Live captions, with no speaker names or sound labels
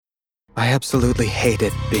I absolutely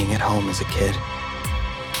hated being at home as a kid.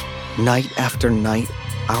 Night after night,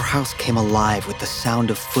 our house came alive with the sound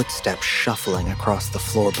of footsteps shuffling across the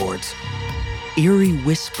floorboards. Eerie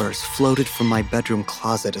whispers floated from my bedroom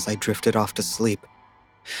closet as I drifted off to sleep.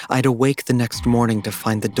 I'd awake the next morning to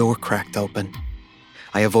find the door cracked open.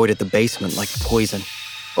 I avoided the basement like poison,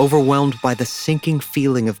 overwhelmed by the sinking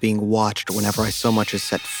feeling of being watched whenever I so much as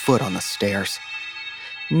set foot on the stairs.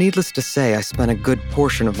 Needless to say, I spent a good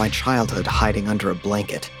portion of my childhood hiding under a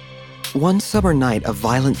blanket. One summer night, a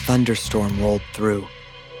violent thunderstorm rolled through.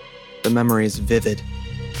 The memory is vivid.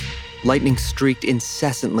 Lightning streaked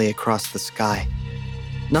incessantly across the sky.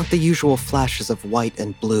 Not the usual flashes of white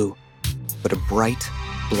and blue, but a bright,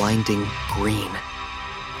 blinding green.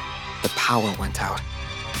 The power went out.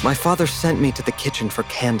 My father sent me to the kitchen for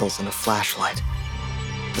candles and a flashlight.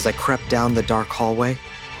 As I crept down the dark hallway,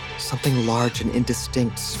 something large and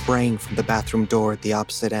indistinct sprang from the bathroom door at the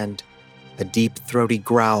opposite end. A deep, throaty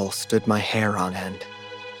growl stood my hair on end.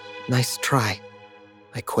 "Nice try,"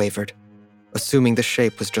 I quavered, assuming the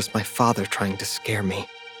shape was just my father trying to scare me.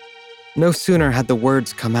 No sooner had the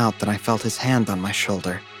words come out than I felt his hand on my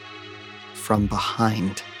shoulder. From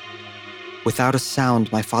behind. Without a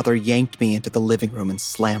sound, my father yanked me into the living room and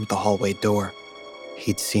slammed the hallway door.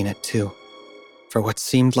 He'd seen it too. For what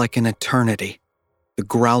seemed like an eternity, the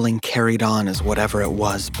growling carried on as whatever it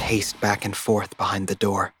was paced back and forth behind the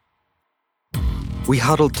door. We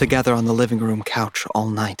huddled together on the living room couch all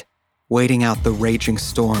night, waiting out the raging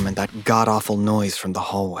storm and that god-awful noise from the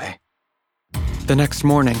hallway. The next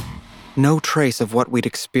morning, no trace of what we'd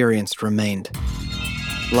experienced remained.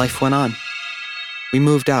 Life went on. We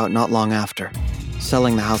moved out not long after,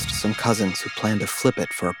 selling the house to some cousins who planned to flip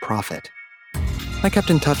it for a profit. I kept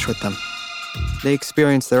in touch with them. They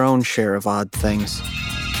experienced their own share of odd things.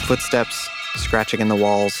 Footsteps, scratching in the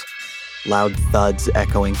walls, loud thuds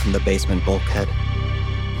echoing from the basement bulkhead.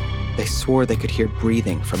 They swore they could hear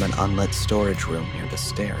breathing from an unlit storage room near the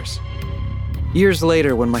stairs. Years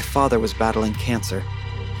later, when my father was battling cancer,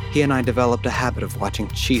 he and I developed a habit of watching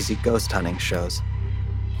cheesy ghost hunting shows.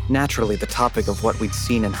 Naturally, the topic of what we'd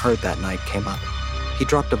seen and heard that night came up. He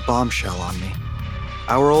dropped a bombshell on me.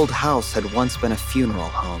 Our old house had once been a funeral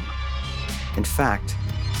home. In fact,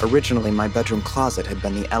 originally my bedroom closet had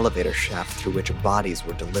been the elevator shaft through which bodies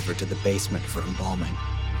were delivered to the basement for embalming.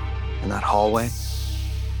 And that hallway?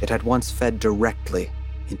 It had once fed directly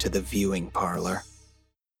into the viewing parlor.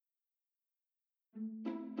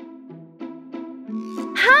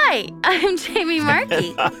 Hi, I'm Jamie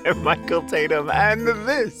Markey. I'm Michael Tatum, and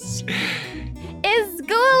this is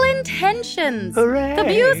Ghoul Intentions, Hooray! The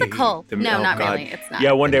musical. Oh, not God. really. It's not.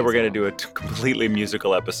 Yeah, one the day we're going musical. to do a completely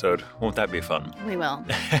musical episode. Won't that be fun? We will.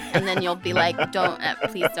 And then you'll be like,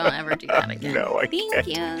 please don't ever do that again. No, I Thank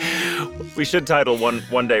can't. you. We should title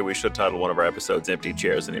one day we should title one of our episodes Empty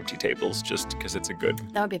Chairs and Empty Tables, just because it's a good.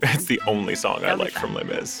 That would be fun. It's the only song I That would like be from Les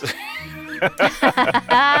Mis.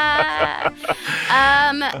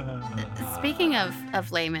 Speaking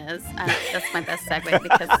of Les Mis, that's my best segue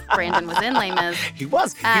because Brandon was in Les Mis. He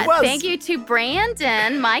was. Thank you to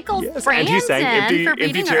Michael Yes, Brandon, and he sang for empty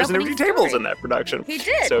reading chairs our and empty opening tables story. in that production. He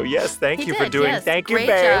did. So yes, thank He you for did, doing. yes. Thank you, Great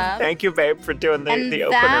babe. job. Thank you, babe, for doing the opener.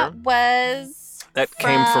 That was That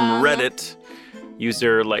came from Reddit.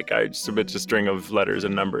 User, I submit a string of letters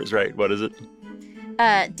and numbers, right? What is it?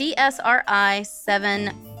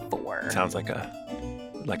 DSRI74. Sounds like a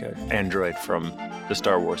android from the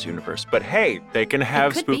Star Wars universe. But hey, they can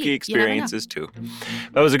have could be. spooky You never know. experiences too.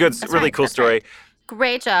 That was a good, That's really right, cool that's story. right.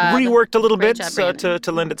 Great job. Reworked a little Great bit job, Brandon.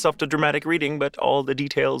 to lend itself to dramatic reading, but all the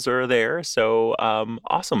details are there. So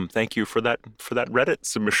awesome! Thank you for that Reddit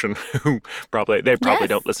submission. They probably Yes.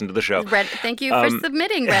 don't listen to the show. Thank you for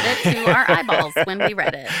submitting Reddit to our eyeballs when we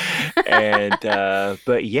read it. And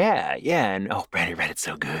but yeah, and Brandon, Reddit's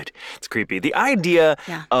so good. It's creepy. The idea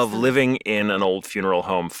of living in an old funeral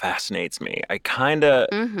home fascinates me. I kind of.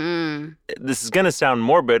 Mm-hmm. This is gonna sound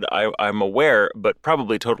morbid. I'm aware, but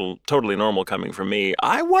probably totally normal coming from me.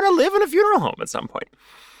 I want to live in a funeral home at some point.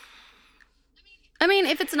 I mean,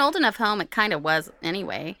 if it's an old enough home, it kind of was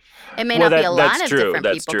anyway. It may not be a lot of different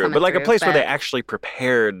That's people true. coming But a place where they but- actually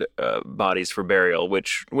prepared bodies for burial,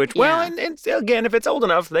 which well, Yeah. and again, if it's old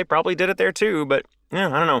enough, they probably did it there too. But yeah,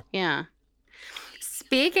 I don't know. Yeah.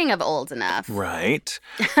 Speaking of old enough. Right.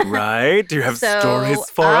 Do you have So stories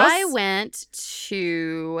for us? I went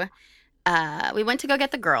to, we went to go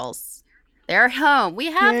get the girls. They're home.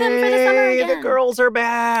 We have them for the summer Yay, again. the girls are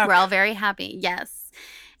back. We're all very happy. Yes.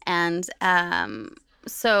 And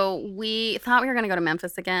so we thought we were going to go to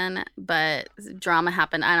Memphis again, but drama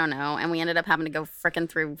happened. I don't know. And we ended up having to go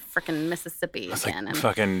through Mississippi It's again. like and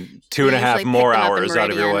fucking we 2.5 usually more pick them up in hours out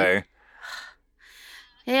of your Meridian. way.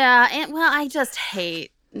 Yeah, and well, I just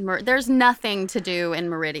hate. There's nothing to do in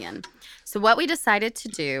Meridian. So what we decided to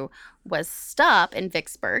do was stop in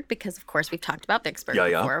Vicksburg because, of course, we've talked about Vicksburg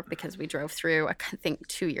before because we drove through, I think,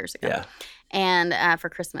 2 years ago, and for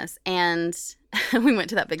Christmas, and we went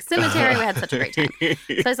to that big cemetery. We had such a great time.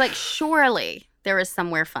 So I was like, surely there is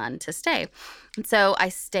somewhere fun to stay. And so I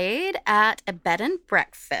stayed at a bed and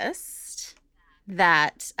breakfast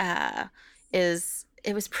that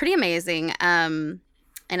it was pretty amazing. And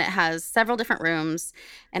it has several different rooms.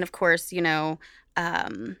 And of course,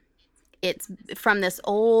 it's from this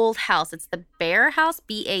old house. It's the Bear House,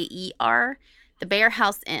 Baer, the Bear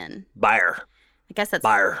House Inn. Bayer. I guess that's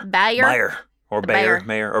Bayer. Or Bayer,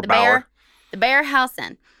 Mayor, or Bauer. The Bear House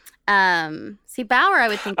Inn. See, Bauer, I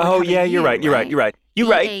would think. Oh, yeah, you're right.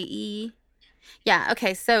 B-A-E. Yeah,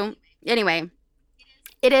 okay. So, anyway,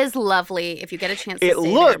 it is lovely if you get a chance to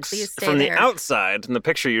stay there. Please stay from there. The outside, in the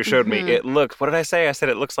picture you showed me, it looked, what did I say? I said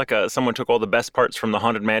it looks like someone took all the best parts from the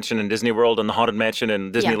Haunted Mansion in Disney World and the Haunted Mansion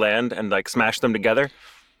in Disneyland and like smashed them together.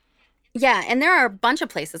 Yeah, and there are a bunch of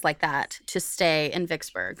places like that to stay in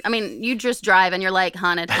Vicksburg. I mean, you just drive and you're like,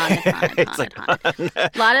 haunted.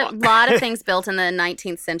 A lot of things built in the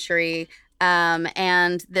 19th century.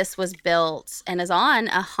 And this was built and is on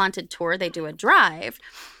a haunted tour. They do a drive.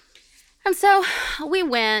 And so we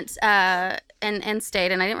went and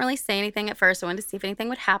stayed, and I didn't really say anything at first. I wanted to see if anything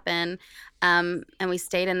would happen. And we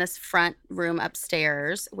stayed in this front room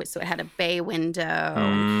upstairs, so it had a bay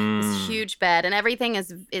window, this huge bed, and everything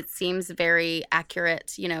it seems very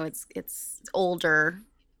accurate. It's older,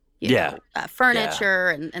 furniture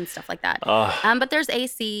and stuff like that. But there's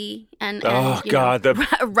AC and the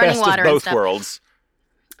running best water of both and stuff. worlds.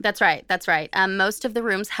 That's right. Most of the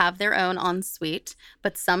rooms have their own ensuite,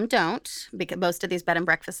 but some don't, because most of these bed and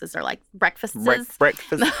breakfasts are like breakfasts. Most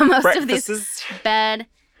of these bed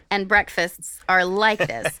and breakfasts are like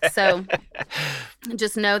this. So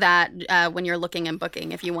just know that when you're looking and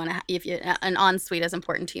booking, if an ensuite is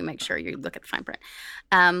important to you, make sure you look at the fine print.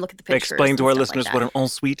 Look at the pictures. Explain to our listeners what an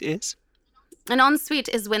ensuite is. An ensuite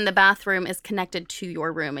is when the bathroom is connected to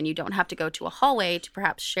your room and you don't have to go to a hallway to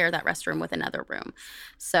perhaps share that restroom with another room.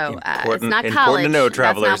 So it's not college. Important to know,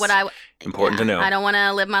 travelers. That's not what important to know. I don't want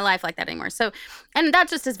to live my life like that anymore. So, and that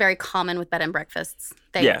just is very common with bed and breakfasts.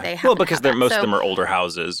 They because most of them are older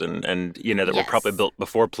houses and that were probably built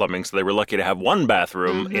before plumbing, so they were lucky to have one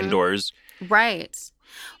bathroom indoors. Right.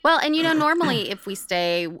 Well, and normally if we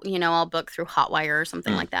stay, I'll book through Hotwire or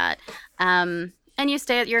something like that. And you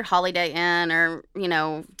stay at your Holiday Inn or,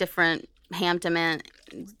 different Hampton Inn,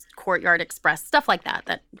 Courtyard Express, stuff like that.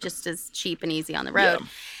 That just is cheap and easy on the road. Yeah.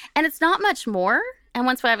 And it's not much more. And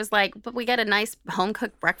once I was like, but we get a nice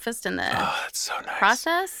home-cooked breakfast in the that's so nice.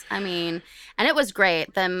 process. I mean, and it was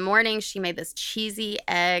great. The morning she made this cheesy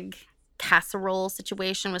egg casserole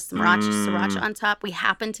situation with some sriracha on top. We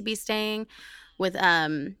happened to be staying with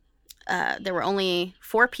there were only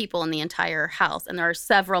 4 people in the entire house, and there are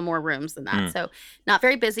several more rooms than that. So not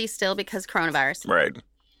very busy still because coronavirus. Right.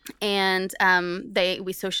 And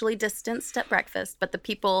we socially distanced at breakfast, but the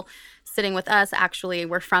people sitting with us actually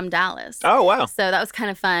were from Dallas. Oh, wow. So that was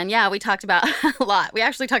kind of fun. Yeah, we talked about a lot. We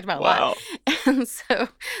actually talked about a lot. And so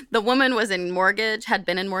the woman was had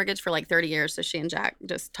been in mortgage for like 30 years. So she and Jack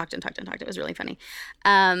just talked. It was really funny.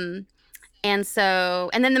 And then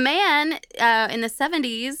the man in the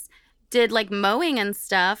 70s did like mowing and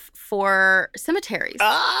stuff for cemeteries.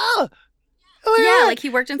 Yeah, like he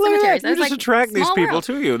worked in cemeteries. You just attract these people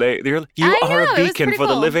to you. You are a beacon for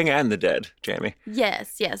the living and the dead, Jamie.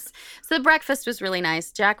 Yes. So the breakfast was really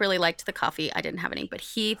nice. Jack really liked the coffee. I didn't have any, but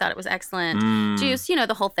he thought it was excellent. Juice,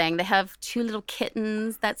 the whole thing. They have 2 little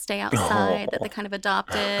kittens that stay outside that they kind of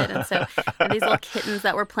adopted. And so these little kittens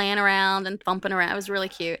that were playing around and thumping around. It was really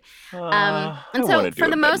cute. And so for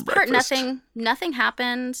the most part, nothing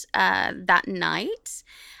happened that night.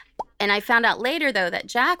 And I found out later, though, that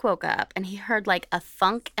Jack woke up and he heard like a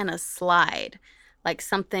thunk and a slide, like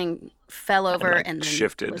something fell over and then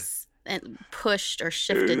shifted. And pushed or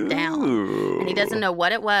shifted down. And he doesn't know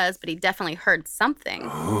what it was, but he definitely heard something.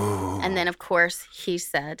 And then, of course, he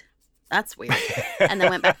said, "That's weird," and then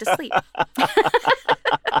went back to sleep.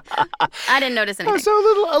 I didn't notice anything. So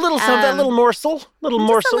a little something, a little morsel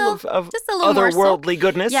of otherworldly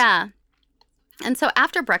goodness. Yeah. And so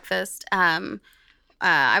after breakfast,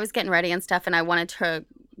 I was getting ready and stuff, and I wanted to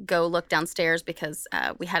go look downstairs because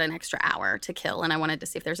we had an extra hour to kill, and I wanted to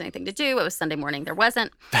see if there was anything to do. It was Sunday morning. There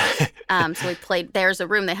wasn't. So we played. There's a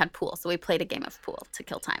room they had pool, so we played a game of pool to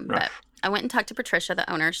kill time. But I went and talked to Patricia,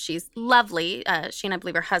 the owner. She's lovely. She and I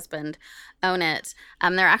believe her husband own it.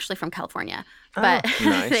 They're actually from California, but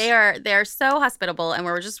nice. they're so hospitable and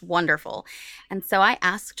were just wonderful. And so I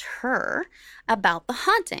asked her about the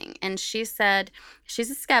haunting, and she said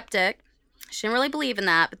she's a skeptic. She didn't really believe in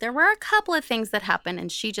that, but there were a couple of things that happened,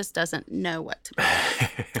 and she just doesn't know what to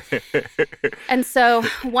believe. And so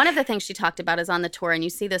one of the things she talked about is on the tour, and you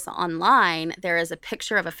see this online. There is a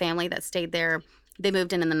picture of a family that stayed there. They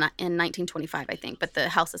moved in 1925, I think, but the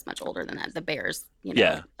house is much older than that. The Bears,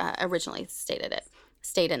 originally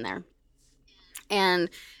stayed in there. And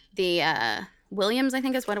the Williams, I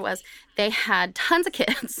think is what it was, they had tons of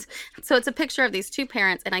kids. So it's a picture of these two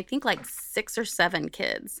parents and I think like 6 or 7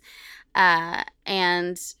 kids.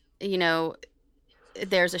 And,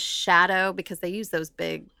 there's a shadow because they use those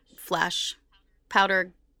big flash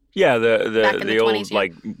powder. Yeah, the old 20s,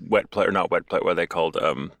 like wet plate, or not wet plate, what are they called?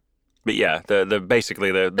 But yeah,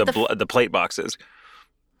 basically the plate boxes.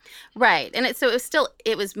 Right. And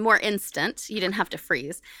it was more instant. You didn't have to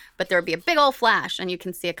freeze, but there would be a big old flash and you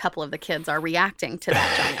can see a couple of the kids are reacting to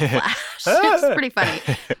that giant flash. It's pretty funny.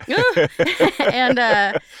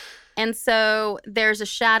 And so there's a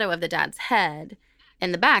shadow of the dad's head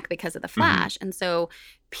in the back because of the flash. Mm-hmm. And so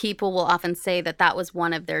people will often say that was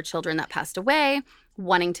one of their children that passed away,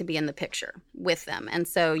 wanting to be in the picture with them. And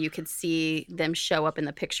so you could see them show up in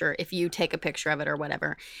the picture if you take a picture of it or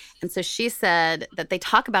whatever. And so she said that they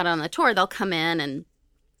talk about it on the tour. They'll come in and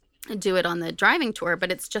do it on the driving tour,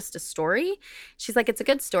 but it's just a story. She's like, it's a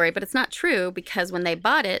good story, but it's not true because when they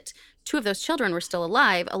bought it, 2 of those children were still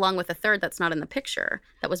alive, along with a third that's not in the picture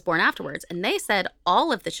that was born afterwards. And they said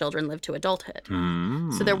all of the children lived to adulthood.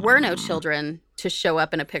 Mm. So there were no children to show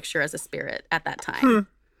up in a picture as a spirit at that time.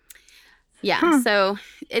 Yeah, so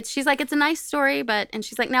she's like, it's a nice story, and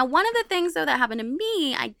she's like, now one of the things, though, that happened to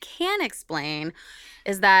me, I can explain,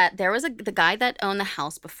 is that there was the guy that owned the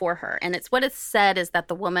house before her, and it's what it's said is that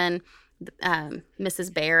the woman,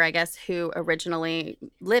 Mrs. Bayer, I guess, who originally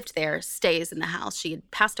lived there, stays in the house. She had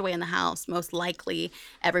passed away in the house, most likely.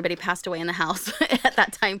 Everybody passed away in the house at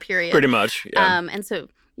that time period. Pretty much, yeah. And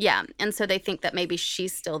so they think that maybe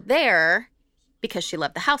she's still there because she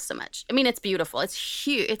loved the house so much. I mean, it's beautiful. It's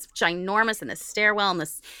huge. It's ginormous in the stairwell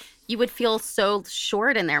and you would feel so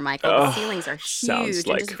short in there, Michael. The ceilings are huge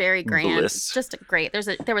and just very grand. Bliss. It's just great.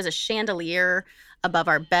 There was a chandelier above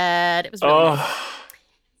our bed. It was really nice.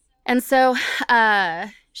 And so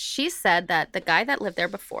she said that the guy that lived there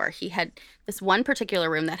before, he had this one particular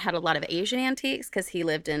room that had a lot of Asian antiques because he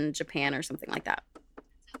lived in Japan or something like that.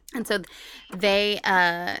 And so they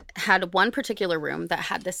had one particular room that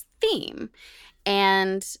had this theme.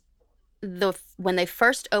 And when they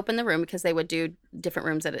first opened the room, because they would do different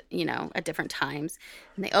rooms at different times,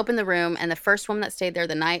 and they opened the room, and the first woman that stayed there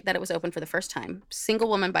the night that it was open for the first time, single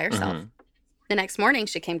woman by herself. Mm-hmm. The next morning,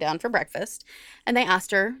 she came down for breakfast, and they asked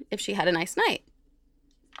her if she had a nice night.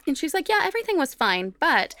 And she's like, yeah, everything was fine,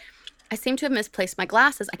 but I seem to have misplaced my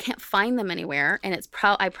glasses. I can't find them anywhere, and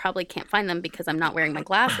I probably can't find them because I'm not wearing my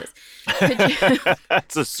glasses.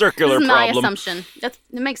 That's a circular this is problem. My assumption. It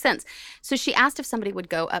makes sense. So she asked if somebody would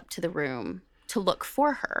go up to the room to look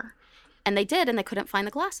for her, and they did, and they couldn't find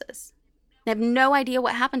the glasses. They have no idea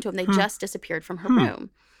what happened to them. They just disappeared from her room.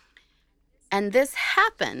 And this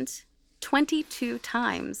happened 22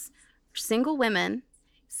 times. Single women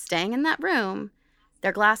staying in that room,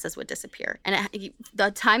 their glasses would disappear. And the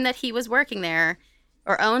time that he was working there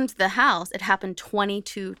or owned the house, it happened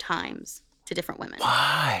 22 times to different women.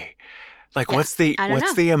 Why? Like, what's the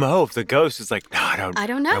MO of the ghost? It's like, no, I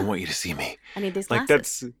don't know. I want you to see me. I need these glasses.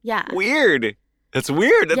 Like, that's weird. That's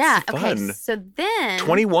weird. That's fun. Okay, so then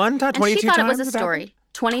 21 times, 22 times? And she thought it was a story.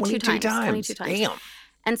 22 times. 22 times. Damn.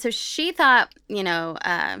 And so she thought,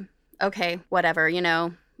 okay, whatever,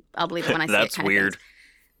 I'll believe it when I see it. That's weird.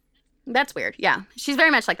 That's weird. Yeah. She's very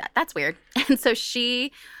much like that. That's weird. And so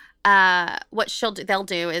she, they'll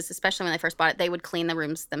do is, especially when they first bought it, they would clean the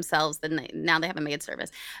rooms themselves. Now they have a maid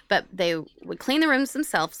service, but they would clean the rooms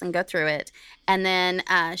themselves and go through it. And then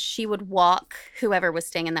she would walk whoever was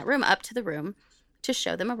staying in that room up to the room to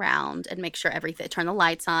show them around and make sure turn the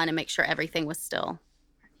lights on and make sure everything was still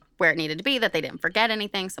where it needed to be, that they didn't forget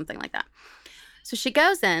anything, something like that. So she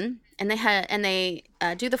goes in, and they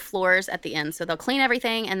do the floors at the end. So they'll clean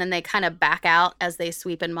everything, and then they kind of back out as they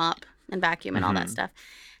sweep and mop and vacuum and all that stuff.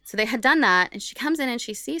 So they had done that, and she comes in and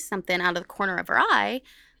she sees something out of the corner of her eye,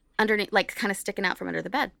 underneath, like kind of sticking out from under the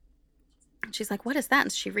bed. She's like, what is that?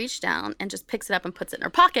 And she reached down and just picks it up and puts it in her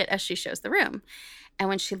pocket as she shows the room. And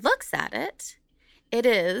when she looks at it, it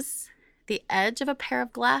is the edge of a pair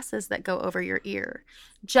of glasses that go over your ear.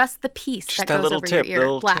 Just the piece that goes over your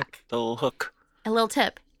ear. Black. The little hook. A little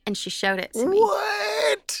tip. And she showed it to me.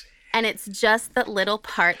 What? And it's just that little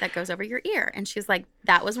part that goes over your ear. And she's like,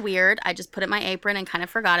 that was weird. I just put it in my apron and kind of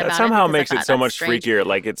forgot about it. That somehow makes it so much freakier.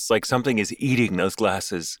 Like it's like something is eating those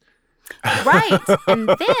glasses. Right. And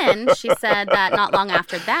then she said that not long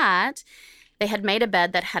after that, they had made a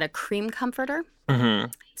bed that had a cream comforter.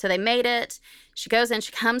 Mm-hmm. So they made it. She goes in,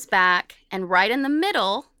 she comes back, and right in the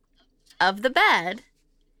middle of the bed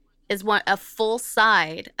is a full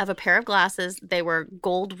side of a pair of glasses. They were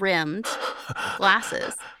gold-rimmed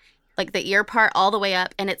glasses, like the ear part all the way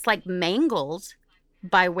up, and it's like mangled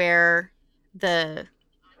by where the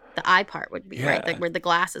eye part would be, right? Like where the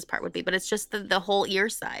glasses part would be, but it's just the whole ear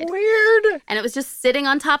side. Weird. And it was just sitting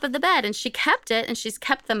on top of the bed, and she kept it, and she's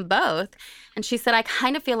kept them both. And she said, I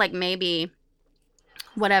kind of feel like maybe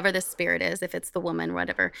whatever the spirit is, if it's the woman,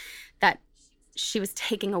 whatever, that she was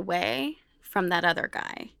taking away from that other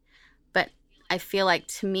guy. But I feel like,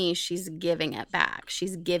 to me, she's giving it back.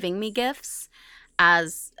 She's giving me gifts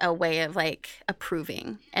as a way of, like,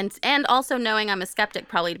 approving. And also knowing I'm a skeptic,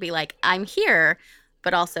 probably to be like, I'm here,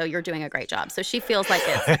 but also you're doing a great job. So she feels like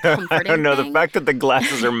it's a comforting I don't know. thing. The fact that the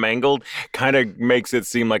glasses are mangled kind of makes it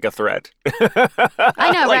seem like a threat. I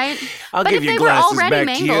know, right? I'll but give if you they were glasses already back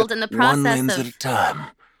mangled to you, in the process one lens of at a time.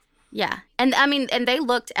 Yeah. And I mean, and they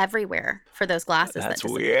looked everywhere for those glasses That's that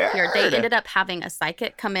disappeared. weird. They ended up having a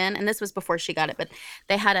psychic come in, and this was before she got it, but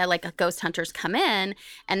they had a ghost hunters come in,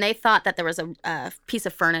 and they thought that there was a piece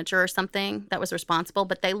of furniture or something that was responsible,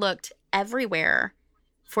 but they looked everywhere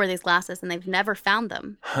for these glasses, and they've never found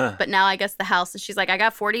them. Huh. But now I guess the house, she's like, I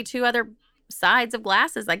got 42 other sides of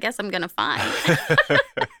glasses I guess I'm going to find.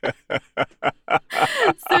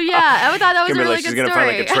 So yeah, I thought that was a really good story. She's going to find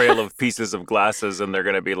like a trail of pieces of glasses, and they're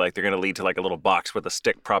going to lead to like a little box with a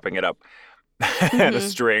stick propping it up and a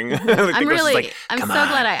string. Mm-hmm. I'm so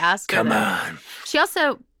glad I asked her. Come on. She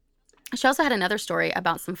also had another story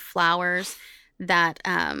about some flowers that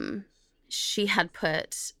she had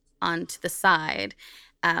put onto the side,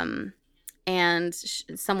 and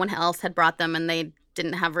someone else had brought them, and they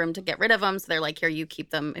didn't have room to get rid of them. So they're like, here, you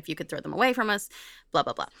keep them if you could throw them away from us, blah,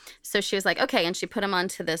 blah, blah. So she was like, okay. And she put them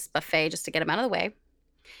onto this buffet just to get them out of the way.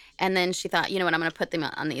 And then she thought, you know what, I'm going to put them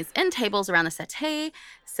on these end tables around the settee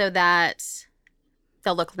so that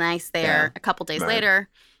they'll look nice there. Yeah. A couple days later,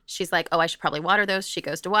 she's like, oh, I should probably water those. She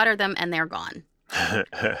goes to water them, and they're gone.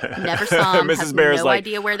 Never saw them. Mrs. Bear is no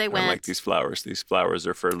idea where they went. I like these flowers. These flowers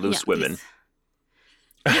are for loose women.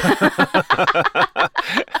 Maybe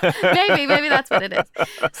that's what it is.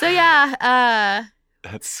 So yeah,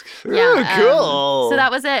 that's cool. So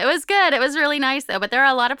that was it. It was good. It was really nice though. But there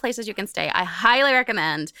are a lot of places you can stay. I highly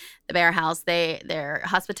recommend the Bear House. Their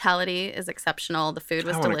hospitality is exceptional. The food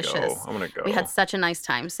was delicious. I want to go. We had such a nice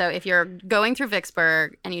time. So if you're going through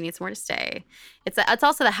Vicksburg and you need somewhere to stay, it's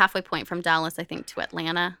also the halfway point from Dallas, I think, to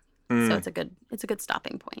Atlanta. So it's a good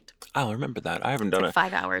stopping point. I'll remember that. I haven't done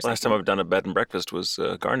 5 hours. Last time I've done a bed and breakfast was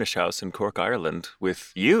Garnish House in Cork, Ireland,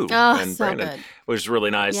 with you and so Brandon, good. which is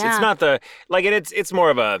really nice. Yeah. It's not it's more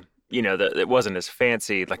of a, it wasn't as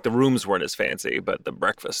fancy. Like the rooms weren't as fancy, but the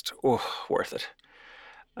breakfast, worth it.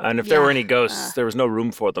 And if there were any ghosts, there was no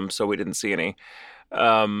room for them, so we didn't see any.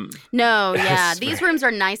 No, yeah, these rooms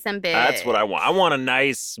are nice and big. That's what I want. I want a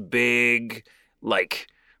nice big,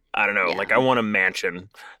 I don't know, I want a mansion.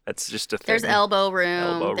 That's just a thing. There's elbow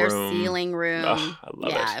room. There's ceiling room. Oh, I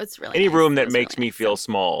love it. Yeah, it's really any nice. room that makes me feel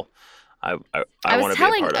small, I want to be a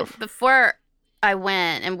part of. Before I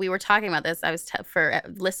went, and we were talking about this, for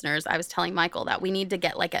listeners, I was telling Michael that we need to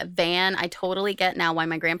get like a van. I totally get now why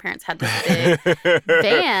my grandparents had this big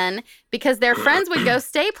van, because their friends would go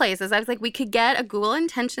stay places. I was like, we could get a Ghoul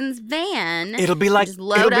Intentions van. It'll be like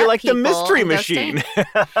the Mystery Machine.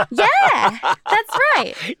 Yeah, that's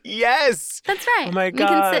right. Yes. That's right. Oh my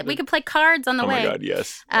God. We can play cards on the way. Oh my God,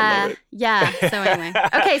 yes. I love it. Yeah. So anyway.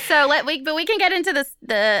 Okay, so we can get into the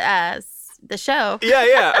show.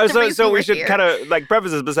 Yeah. so we should kind of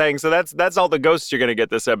preface this by saying, so that's all the ghosts you're going to get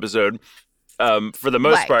this episode. For the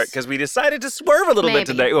most part, because we decided to swerve a little bit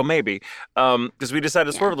today. Well, maybe. Because we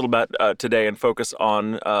decided to swerve a little bit today and focus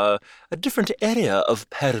on a different area of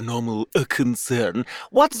paranormal concern.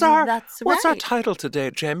 What's our title today,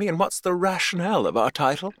 Jamie? And what's the rationale of our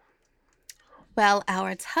title? Well,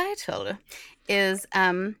 our title is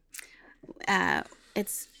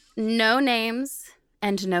it's No Names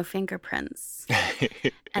and No Fingerprints.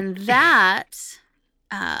 And that,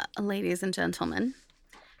 ladies and gentlemen,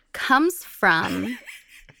 comes from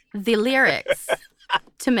the lyrics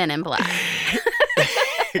to Men in Black.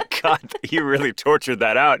 God, you really tortured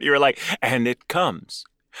that out. You were like, and it comes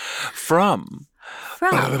from...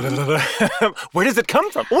 Where does it come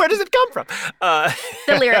from? Where does it come from?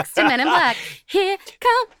 The lyrics to Men in Black. Here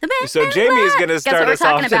come the Men so in Black. So Jamie is going to start us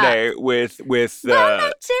off today with turns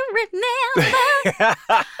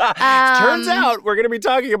out we're going to be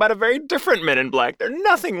talking about a very different Men in Black. They're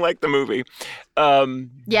nothing like the movie.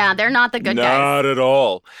 Yeah, they're not the good guys. Not at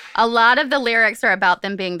all. A lot of the lyrics are about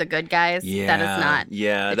them being the good guys. Yeah, that is not.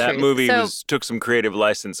 Yeah, the that truth. movie took some creative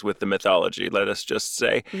license with the mythology, let us just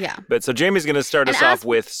say. Yeah. But so Jamie's going to start us off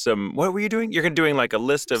with some, what were you doing? You're doing like a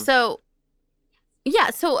list of... So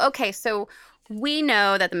we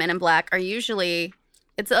know that the Men in Black are usually...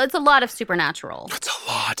 It's a lot of supernatural. It's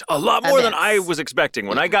a lot more than I was expecting.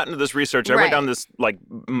 When I got into this research, I went down this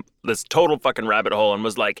total fucking rabbit hole and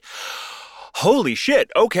was like, holy shit!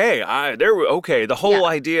 Okay, The whole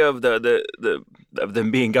idea of of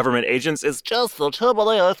them being government agents is just the tip of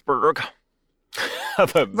the iceberg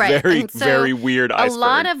of a very weird iceberg. A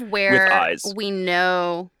lot of where with eyes. We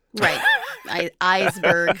know,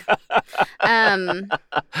 iceberg.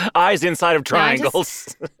 Eyes inside of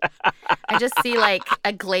triangles. I just see like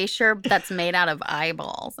a glacier that's made out of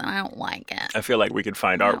eyeballs, and I don't like it. I feel like we could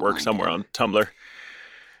find artwork somewhere on Tumblr.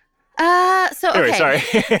 Anyway, sorry.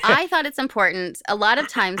 I thought it's important. A lot of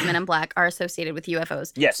times Men in Black are associated with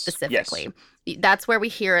UFOs specifically. Yes. That's where we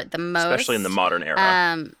hear it the most. Especially in the modern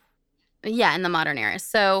era. In the modern era.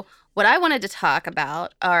 So what I wanted to talk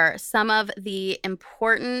about are some of the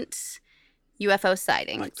important UFO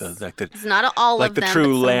sightings. It's not all of them, the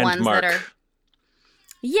true but some landmark. ones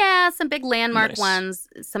that are some big landmark ones,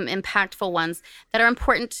 some impactful ones that are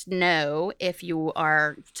important to know if you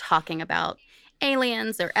are talking about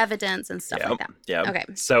aliens or evidence and stuff like that. Yeah. Okay.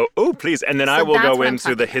 So, please. And then I will go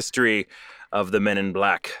into the history of the Men in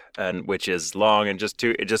Black, and which is long. And just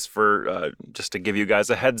to give you guys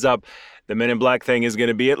a heads up, the Men in Black thing is going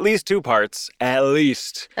to be at least 2 parts, at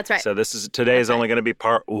least. That's right. So today is only going to be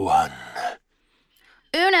part 1.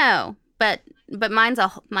 Uno, but mine's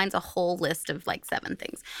a whole list of like 7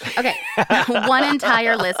 things. Okay, one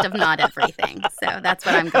entire list of not everything. So that's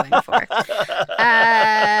what I'm going for.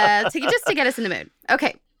 Just to get us in the mood.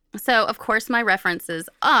 Okay, so of course my references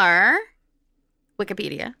are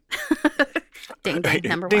Wikipedia. Ding ding,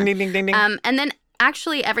 number 1. Ding ding ding ding. And then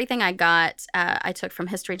actually everything I got, I took from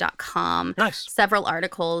history.com. Nice. Several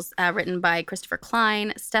articles written by Christopher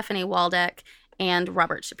Klein, Stephanie Waldeck, and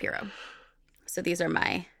Robert Shapiro. So these are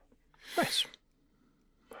my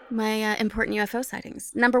important UFO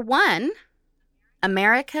sightings. Number 1,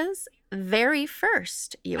 America's very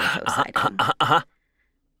first UFO sighting.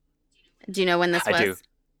 Do you know when this was? I do.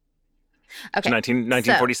 Okay.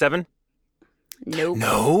 1947? Nope.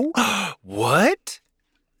 No? What?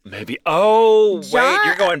 Maybe. Oh, wait.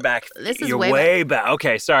 You're going back. You're way back.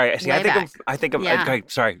 Okay, sorry. See, I think of. Okay,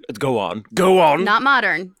 sorry. Go on. Not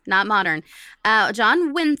modern.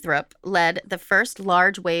 John Winthrop led the first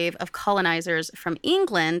large wave of colonizers from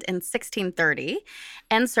England in 1630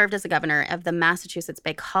 and served as the governor of the Massachusetts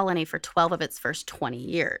Bay Colony for 12 of its first 20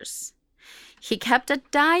 years. He kept a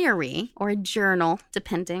diary or a journal,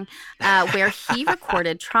 depending, where he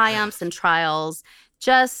recorded triumphs and trials,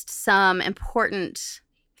 just some important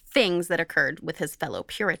things that occurred with his fellow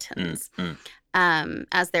Puritans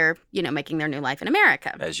as they're, making their new life in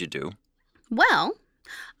America. As you do. Well,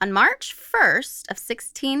 on March 1st of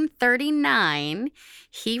 1639,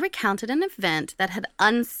 he recounted an event that had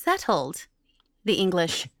unsettled the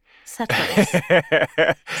English settlers. See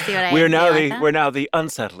what I We're now the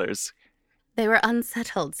unsettlers. They were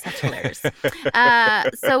unsettled settlers.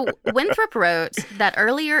 So Winthrop wrote that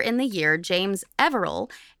earlier in the year, James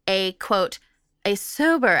Everell, a, quote, a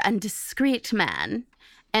sober and discreet man,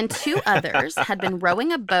 and 2 others had been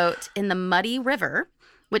rowing a boat in the muddy river,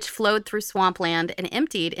 which flowed through swampland and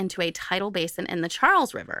emptied into a tidal basin in the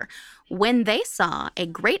Charles River, when they saw a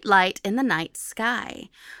great light in the night sky,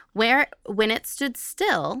 where, when it stood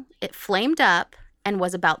still, it flamed up and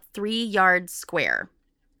was about 3 yards square,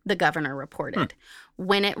 the governor reported.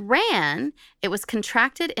 When it ran, it was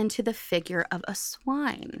contracted into the figure of a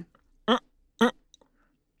swine.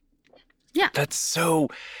 Yeah. That's so,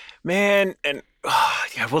 man, and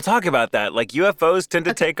we'll talk about that. Like UFOs tend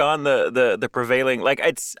to take on the prevailing, like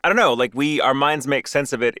I don't know, like our minds make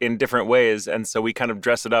sense of it in different ways, and so we kind of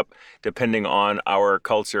dress it up depending on our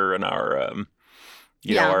culture and our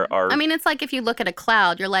you know, are... I mean, it's like if you look at a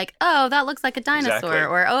cloud, you're like, oh, that looks like a dinosaur. Exactly.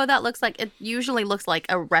 Or, oh, that looks like... It usually looks like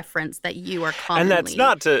a reference that you are commonly And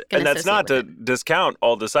that's not to discount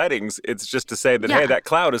all the sightings. It's just to say that, hey, that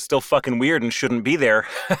cloud is still fucking weird and shouldn't be there.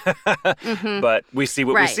 But we see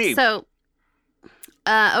what we see. So...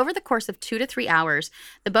 over the course of 2 to 3 hours,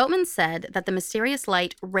 the boatman said that the mysterious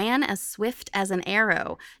light ran as swift as an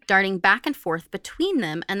arrow, darting back and forth between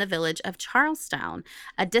them and the village of Charlestown,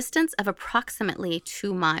 a distance of approximately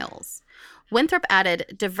 2 miles. Winthrop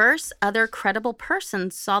added, diverse other credible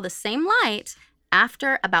persons saw the same light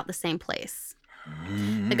after about the same place.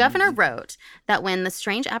 The governor wrote that when the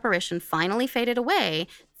strange apparition finally faded away,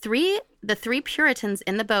 the 3 Puritans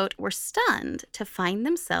in the boat were stunned to find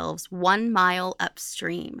themselves 1 mile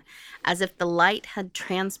upstream, as if the light had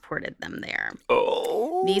transported them there.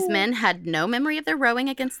 Oh. These men had no memory of their rowing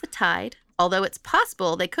against the tide, although it's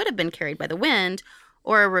possible they could have been carried by the wind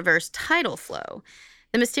or a reverse tidal flow.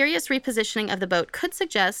 The mysterious repositioning of the boat could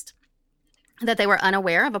suggest that they were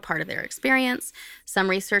unaware of a part of their experience. Some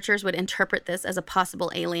researchers would interpret this as a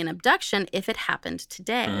possible alien abduction if it happened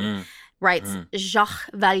today. Writes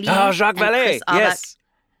Jacques Vallée. Oh, Jacques Vallée, yes.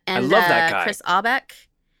 I love that guy. Chris Aubeck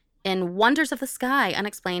in Wonders of the Sky,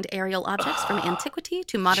 Unexplained Aerial Objects from Antiquity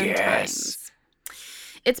to Modern Times.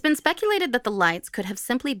 It's been speculated that the lights could have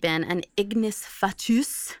simply been an ignis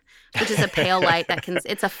fatuus, which is a pale light that can...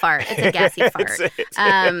 It's a fart. It's a gassy fart.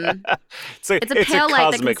 It's a pale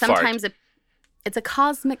light that can sometimes... It's a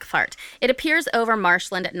cosmic fart. It appears over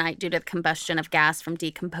marshland at night due to the combustion of gas from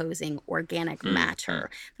decomposing organic matter.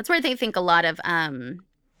 That's where they think a lot of, what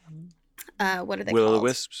are they called?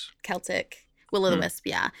 Will-o'-the-wisps? Celtic. Will-o'-the-wisp,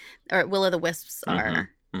 yeah. Or will-o'-the-wisps are,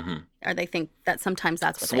 or they think that sometimes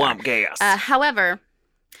that's what Swamp they are. gas. However,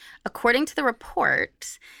 according to the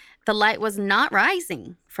report, the light was not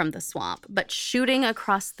rising from the swamp, but shooting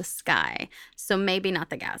across the sky. So maybe not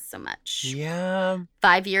the gas so much. Yeah.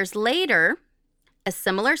 5 years later... a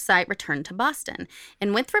similar sight returned to Boston.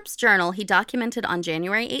 In Winthrop's journal, he documented on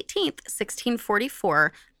January 18th,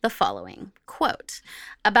 1644, the following, quote,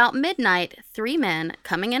 about midnight, 3 men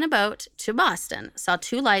coming in a boat to Boston saw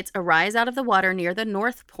 2 lights arise out of the water near the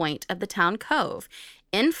north point of the town cove,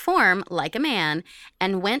 in form like a man,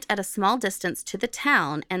 and went at a small distance to the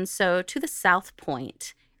town and so to the south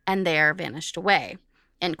point, and there vanished away.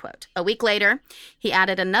 End quote. A week later, he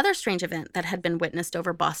added another strange event that had been witnessed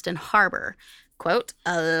over Boston Harbor. Quote,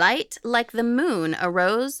 a light like the moon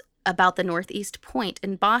arose about the northeast point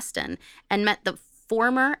in Boston and met the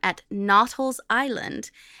former at Nautle's Island,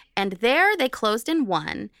 and there they closed in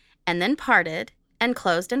one, and then parted, and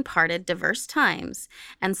closed and parted diverse times,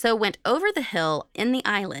 and so went over the hill in the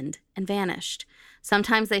island and vanished.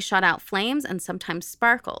 Sometimes they shot out flames and sometimes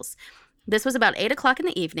sparkles. This was about 8 o'clock in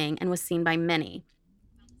the evening and was seen by many.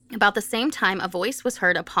 About the same time, a voice was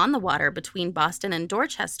heard upon the water between Boston and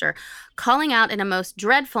Dorchester, calling out in a most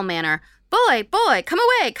dreadful manner, boy, boy, come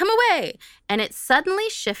away, come away. And it suddenly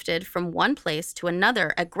shifted from one place to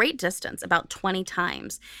another a great distance, about 20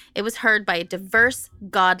 times. It was heard by diverse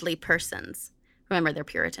godly persons. Remember, they're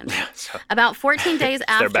Puritan. Yeah, so about 14 days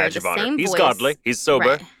after, the same voice... He's godly. He's sober.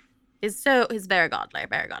 Right. He's very godly,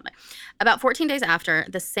 very godly. About 14 days after,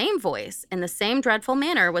 the same voice in the same dreadful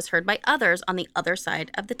manner was heard by others on the other side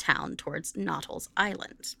of the town towards Nautle's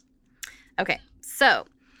Island. Okay, so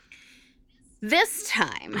this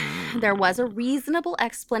time there was a reasonable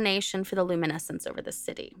explanation for the luminescence over the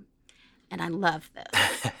city. And I love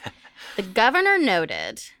this. The governor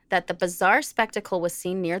noted that the bizarre spectacle was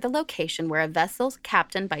seen near the location where a vessel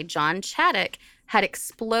captained by John Chaddock had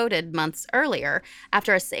exploded months earlier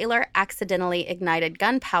after a sailor accidentally ignited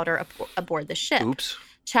gunpowder aboard the ship. Oops.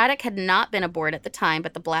 Chaddock had not been aboard at the time,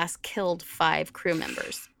 but the blast killed 5 crew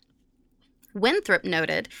members. Winthrop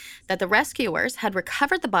noted that the rescuers had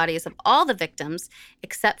recovered the bodies of all the victims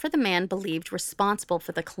except for the man believed responsible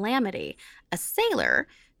for the calamity, a sailor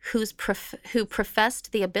who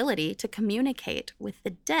professed the ability to communicate with the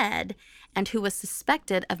dead and who was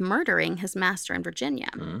suspected of murdering his master in Virginia.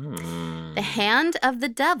 The hand of the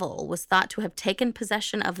devil was thought to have taken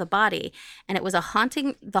possession of the body, and it was the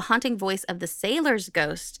haunting voice of the sailor's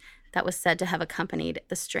ghost that was said to have accompanied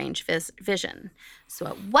the strange vision. So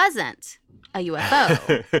it wasn't a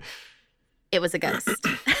UFO. It was a ghost.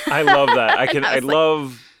 I love that. I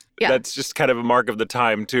love... Yeah. That's just kind of a mark of the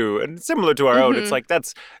time, too. And similar to our own, it's like,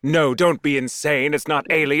 don't be insane. It's not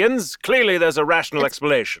aliens. Clearly, there's a rational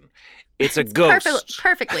explanation. It's a ghost.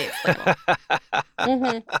 Perfectly explainable.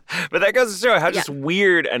 But that goes to show how just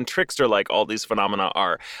weird and trickster-like all these phenomena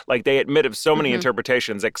are. Like, they admit of so many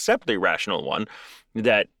interpretations, except the rational one,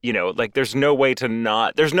 that, you know, like, there's no way to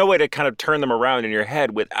kind of turn them around in your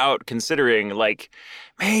head without considering, like,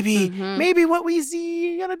 maybe what we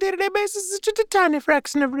see on a day-to-day basis is just a tiny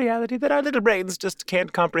fraction of reality that our little brains just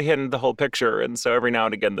can't comprehend the whole picture. And so every now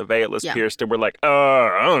and again, the veil is pierced and we're like,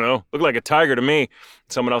 I don't know, look like a tiger to me.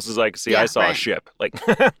 Someone else is like, see, I saw a ship. Like,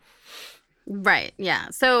 right, yeah.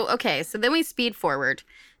 So then we speed forward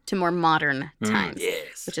to more modern times,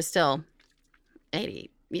 which is still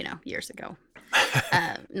 80, years ago.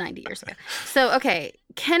 90 years ago. So,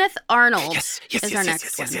 Kenneth Arnold is our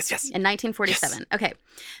next one. In 1947. Yes. Okay.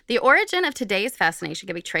 The origin of today's fascination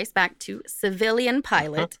can be traced back to civilian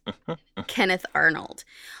pilot Kenneth Arnold.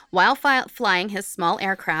 While flying his small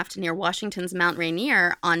aircraft near Washington's Mount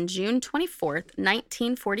Rainier on June 24th,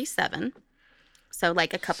 1947, so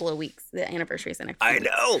like a couple of weeks, the anniversary is in a few weeks.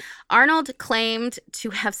 I know. Arnold claimed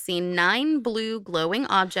to have seen 9 blue glowing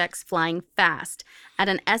objects flying fast at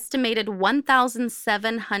an estimated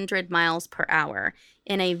 1,700 miles per hour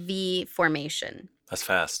in a V formation. That's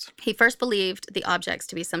fast. He first believed the objects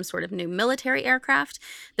to be some sort of new military aircraft.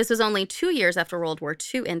 This was only 2 years after World War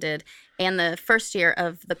II ended and the first year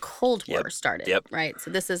of the Cold War started, right? So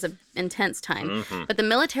this is an intense time. But the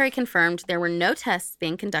military confirmed there were no tests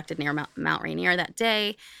being conducted near Mount Rainier that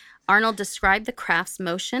day. Arnold described the craft's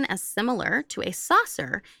motion as similar to a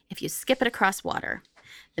saucer if you skip it across water.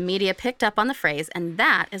 The media picked up on the phrase, and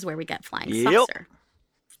that is where we get flying saucer.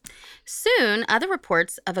 Soon, other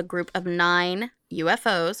reports of a group of 9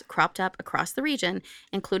 UFOs cropped up across the region,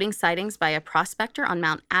 including sightings by a prospector on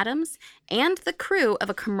Mount Adams and the crew of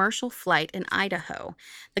a commercial flight in Idaho.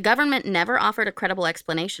 The government never offered a credible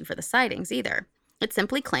explanation for the sightings either. It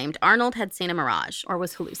simply claimed Arnold had seen a mirage or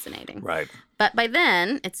was hallucinating. Right. But by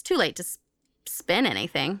then, it's too late to spin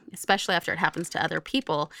anything, especially after it happens to other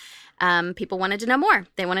people. People wanted to know more.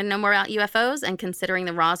 They wanted to know more about UFOs, and considering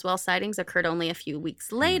the Roswell sightings occurred only a few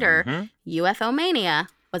weeks later, UFO mania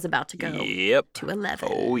was about to go to 11.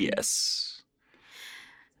 Oh, yes.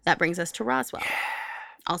 That brings us to Roswell,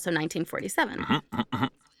 also 1947.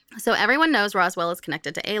 So everyone knows Roswell is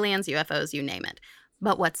connected to aliens, UFOs, you name it.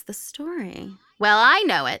 But what's the story? Well, I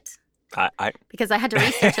know it because I had to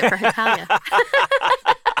research it for Hitalia.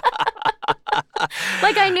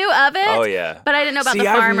 Like, I knew of it. Oh, yeah. But I didn't know about the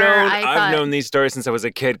farmer. I've known these stories since I was a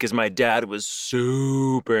kid because my dad was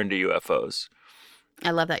super into UFOs. I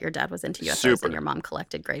love that your dad was into UFOs and your mom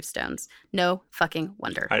collected gravestones. No fucking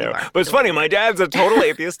wonder. I know. But it's funny. My dad's a total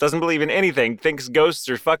atheist, doesn't believe in anything, thinks ghosts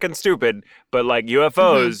are fucking stupid. But like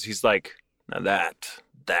UFOs, he's like, now that's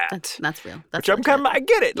real. That's which I'm kind of, I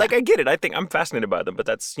get it. Yeah. Like, I get it. I think I'm fascinated by them, but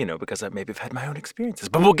that's, because I maybe have had my own experiences.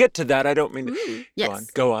 But we'll get to that. I don't mean to.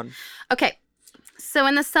 Go on. Okay. So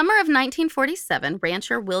in the summer of 1947,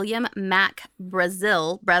 rancher William Mac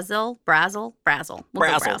Brazel,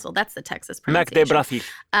 that's the Texas pronunciation. Mac de Brasil.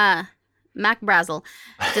 Mac Brazel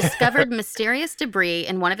discovered mysterious debris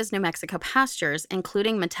in one of his New Mexico pastures,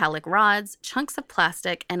 including metallic rods, chunks of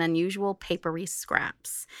plastic, and unusual papery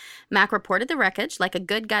scraps. Mac reported the wreckage like a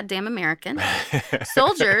good goddamn American.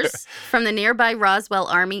 Soldiers from the nearby Roswell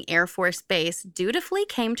Army Air Force Base dutifully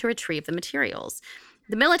came to retrieve the materials.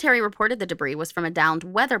 The military reported the debris was from a downed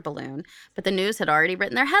weather balloon, but the news had already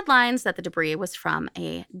written their headlines that the debris was from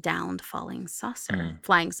a downed flying saucer.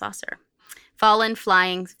 Flying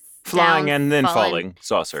and then falling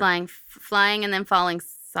saucer. Flying and then falling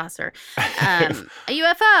saucer. A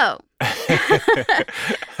UFO.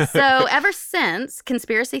 So ever since,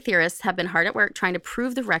 conspiracy theorists have been hard at work trying to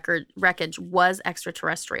prove the wreckage was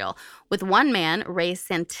extraterrestrial, with one man, Ray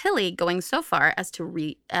Santilli, going so far as to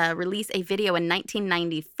release a video in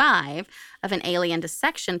 1995 of an alien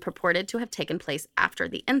dissection purported to have taken place after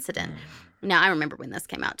the incident. Now, I remember when this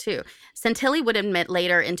came out, too. Santilli would admit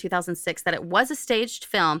later in 2006 that it was a staged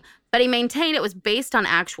film, but he maintained it was based on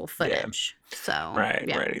actual footage. Yeah. So, right.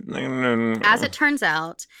 As it turns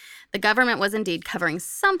out, the government was indeed covering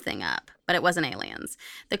something up, but it wasn't aliens.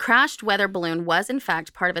 The crashed weather balloon was, in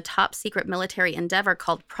fact, part of a top-secret military endeavor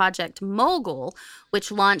called Project Mogul,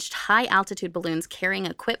 which launched high-altitude balloons carrying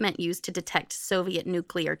equipment used to detect Soviet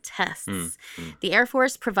nuclear tests. The Air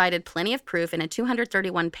Force provided plenty of proof in a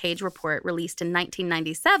 231-page report released in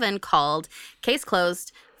 1997 called Case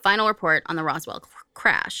Closed, Final Report on the Roswell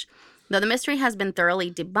Crash. Though the mystery has been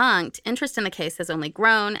thoroughly debunked, interest in the case has only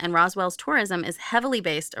grown, and Roswell's tourism is heavily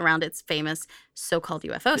based around its famous so-called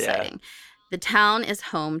UFO sighting. The town is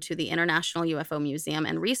home to the International UFO Museum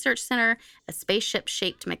and Research Center, a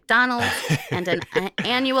spaceship-shaped McDonald's, and an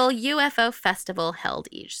annual UFO festival held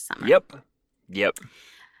each summer. Yep.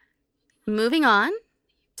 Moving on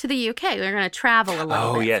to the UK. We're going to travel a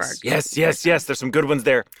little bit. Yes. There's some good ones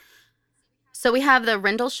there. So we have the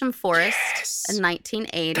Rendlesham Forest in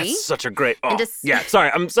 1980. That's such a great...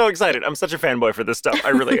 sorry. I'm so excited. I'm such a fanboy for this stuff. I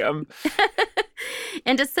really am.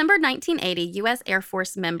 In December 1980, U.S. Air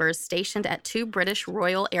Force members stationed at 2 British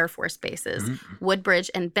Royal Air Force bases, Woodbridge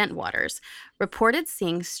and Bentwaters, reported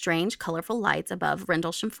seeing strange, colorful lights above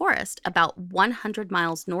Rendlesham Forest, about 100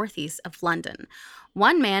 miles northeast of London.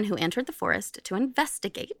 One man who entered the forest to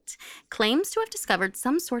investigate claims to have discovered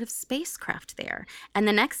some sort of spacecraft there, and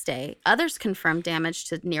the next day, others confirmed damage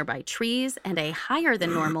to nearby trees and a higher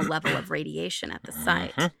than normal level of radiation at the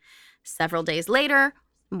site. Several days later,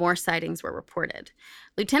 more sightings were reported.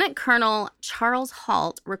 Lieutenant Colonel Charles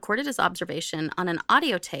Halt recorded his observation on an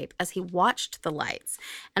audio tape as he watched the lights.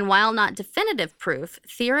 And while not definitive proof,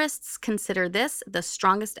 theorists consider this the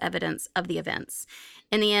strongest evidence of the events.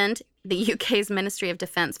 In the end, the UK's Ministry of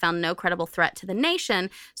Defense found no credible threat to the nation,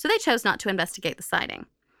 so they chose not to investigate the sighting.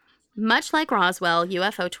 Much like Roswell,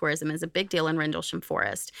 UFO tourism is a big deal in Rendlesham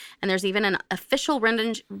Forest, and there's even an official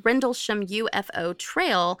Rendlesham UFO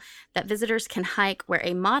trail that visitors can hike where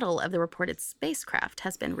a model of the reported spacecraft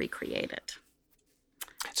has been recreated.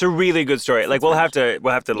 It's a really good story. Like we'll have to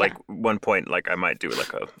like one point, like I might do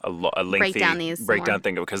like a lengthy breakdown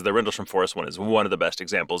thing because the Rendlesham Forest one is one of the best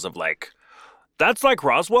examples of like that's like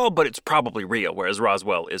Roswell, but it's probably real, whereas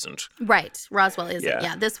Roswell isn't. Right, Roswell isn't.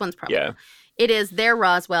 Yeah, this one's probably. Yeah. It is their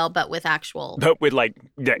Roswell, but with actual. But with like,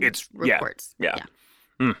 it's reports. Yeah.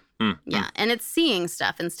 Yeah, and it's seeing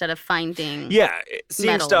stuff instead of finding. Yeah,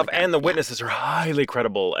 seeing stuff, and the witnesses are highly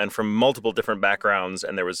credible and from multiple different backgrounds,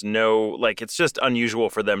 and there was no like. It's just unusual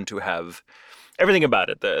for them to have everything about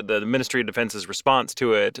it. The Ministry of Defense's response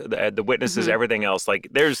to it, the witnesses, everything else. Like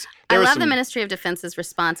I love the Ministry of Defense's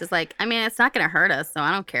response is like, I mean, it's not going to hurt us, so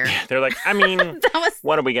I don't care. They're like, I mean,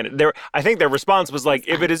 what are we going to? I think their response was like,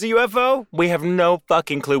 if it is a UFO, we have no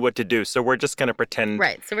fucking clue what to do, so we're just going to pretend.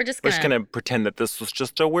 Right. So we're just going to pretend that this was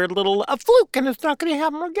just a weird little fluke, and it's not going to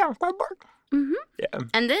happen again. Yeah.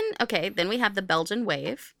 And then we have the Belgian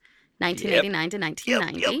wave, 1989 to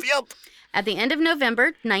 1990. Yep. At the end of November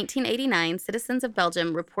 1989, citizens of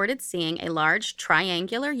Belgium reported seeing a large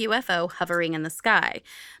triangular UFO hovering in the sky.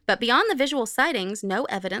 But beyond the visual sightings, no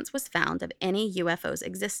evidence was found of any UFO's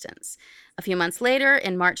existence. A few months later,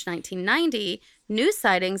 in March 1990, new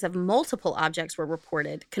sightings of multiple objects were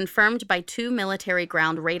reported, confirmed by 2 military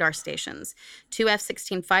ground radar stations. 2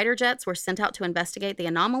 F-16 fighter jets were sent out to investigate the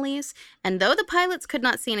anomalies, and though the pilots could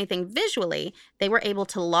not see anything visually, they were able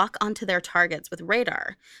to lock onto their targets with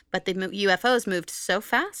radar. But the UFOs moved so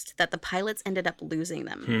fast that the pilots ended up losing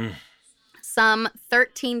them. Some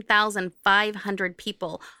 13,500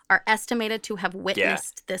 people are estimated to have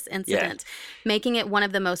witnessed this incident, making it one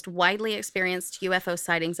of the most widely experienced UFO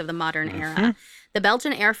sightings of the modern era. The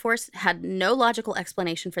Belgian Air Force had no logical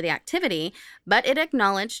explanation for the activity, but it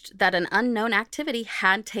acknowledged that an unknown activity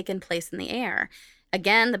had taken place in the air.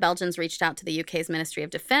 Again, the Belgians reached out to the UK's Ministry of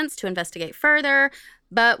Defense to investigate further,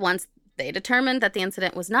 but once they determined that the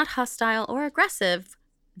incident was not hostile or aggressive,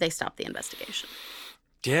 they stopped the investigation.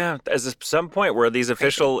 Yeah, there's some point where these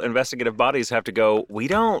official investigative bodies have to go,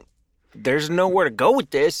 there's nowhere to go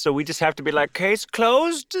with this, so we just have to be like, case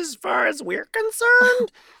closed as far as we're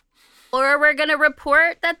concerned. Or we're going to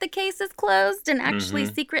report that the case is closed and actually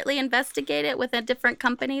secretly investigate it with a different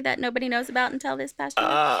company that nobody knows about until this past year.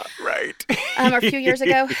 Right. A few years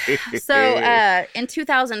ago. So in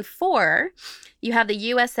 2004... you have the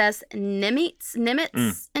USS Nimitz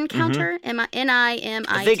encounter.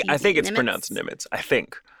 N-I-M-I-T-Z. I think it's pronounced Nimitz. I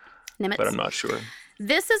think. Nimitz. But I'm not sure.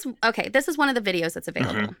 This is one of the videos that's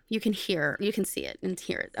available. You can see it and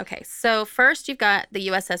hear it. Okay, so first you've got the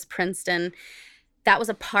USS Princeton. That was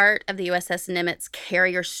a part of the USS Nimitz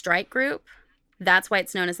carrier strike group. That's why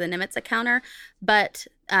it's known as the Nimitz encounter. But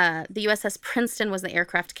the USS Princeton was the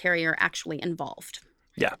aircraft carrier actually involved.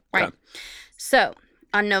 Yeah. Right. Okay. So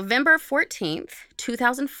on November 14th,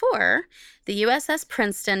 2004, the USS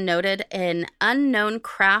Princeton noted an unknown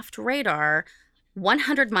craft radar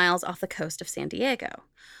 100 miles off the coast of San Diego.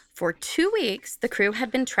 For 2 weeks, the crew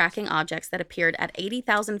had been tracking objects that appeared at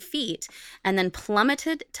 80,000 feet and then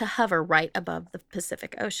plummeted to hover right above the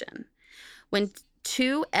Pacific Ocean. When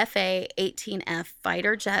 2 FA-18F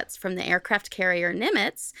fighter jets from the aircraft carrier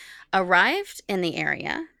Nimitz arrived in the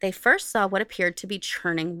area, they first saw what appeared to be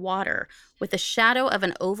churning water, with a shadow of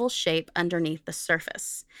an oval shape underneath the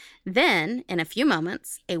surface. Then, in a few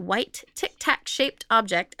moments, a white tic-tac-shaped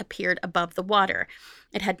object appeared above the water.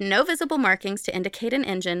 It had no visible markings to indicate an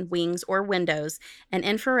engine, wings, or windows, and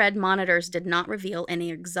infrared monitors did not reveal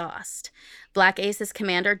any exhaust. Black Ace's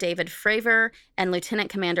Commander David Fravor and Lieutenant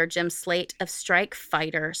Commander Jim Slate of Strike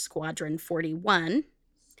Fighter Squadron 41.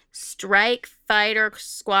 Strike Fighter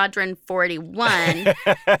Squadron 41.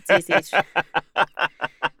 It's easy. It's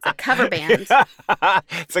a cover band.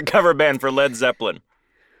 It's a cover band for Led Zeppelin.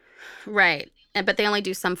 Right. But they only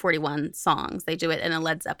do some 41 songs. They do it in a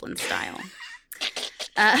Led Zeppelin style.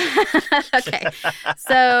 Okay.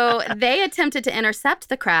 So they attempted to intercept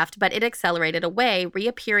the craft, but it accelerated away,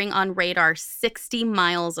 reappearing on radar 60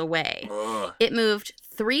 miles away. Ugh. It moved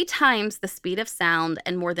 3 times the speed of sound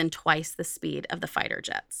and more than twice the speed of the fighter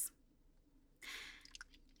jets.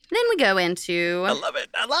 Then we go into I love it.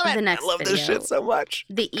 I love it. The next I love video. this shit so much.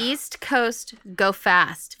 The East Coast Go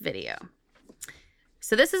Fast video.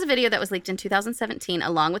 So this is a video that was leaked in 2017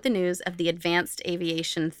 along with the news of the Advanced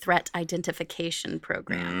Aviation Threat Identification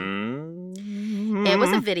Program. It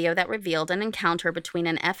was a video that revealed an encounter between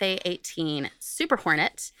an FA-18 Super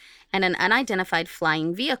Hornet and an unidentified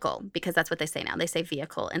flying vehicle, because that's what they say now. They say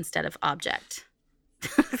vehicle instead of object.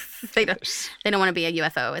 They don't want to be a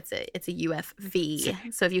UFO. It's a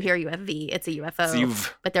UFV. So if you hear UFV, it's a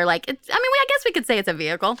UFO. But they're like, I guess we could say it's a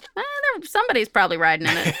vehicle. Somebody's probably riding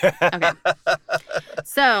in it. Okay.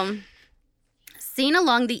 So, seen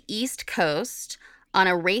along the East Coast on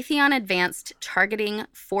a Raytheon Advanced Targeting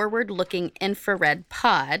Forward-Looking Infrared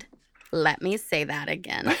Pod. Let me say that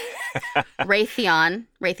again.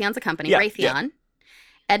 Raytheon's a company. Yeah, Raytheon.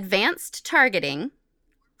 Yeah. Advanced Targeting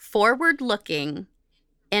Forward-Looking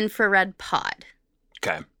Infrared Pod.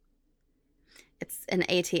 Okay. It's an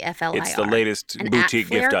ATFLIR. It's the latest boutique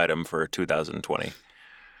gift item for 2020.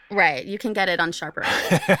 Right. You can get it on Sharper.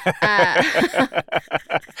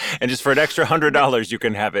 And just for an extra $100, you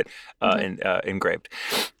can have it engraved.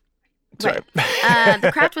 Sorry. Right.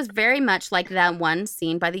 The craft was very much like that one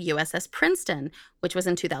seen by the USS Princeton, which was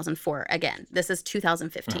in 2004. Again, this is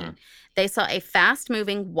 2015. Mm-hmm. They saw a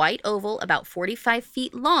fast-moving white oval about 45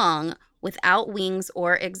 feet long without wings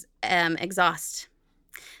or exhaust.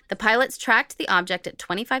 The pilots tracked the object at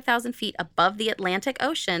 25,000 feet above the Atlantic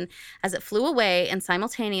Ocean as it flew away and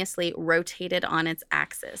simultaneously rotated on its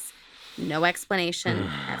axis. No explanation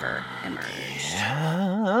ever emerged.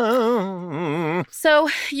 So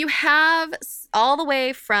you have all the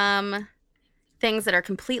way from things that are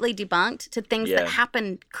completely debunked to things that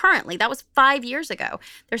happen currently. That was 5 years ago.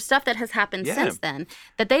 There's stuff that has happened since then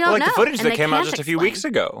that they don't know. Like the footage that came out just a few weeks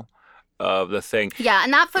ago of the thing. Yeah,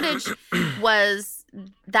 and that footage was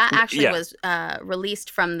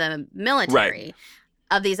released from the military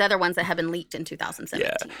of these other ones that have been leaked in 2017.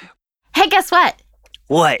 Yeah. Hey, guess what?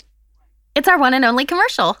 What? It's our one and only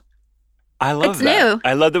commercial. I love that. It's new.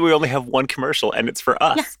 I love that we only have one commercial and it's for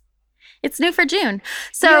us. Yeah. It's new for June.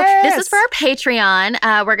 So this is for our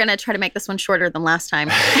Patreon. We're going to try to make this one shorter than last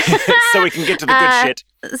time. So we can get to the good shit.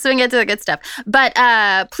 So we can get to the good stuff. But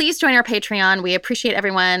please join our Patreon. We appreciate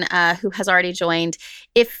everyone who has already joined.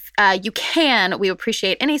 If you can, we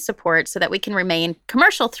appreciate any support so that we can remain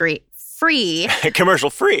commercial-free.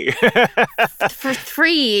 Commercial free. For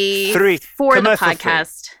the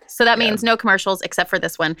podcast. So that means no commercials except for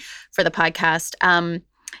this one for the podcast.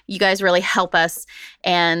 You guys really help us,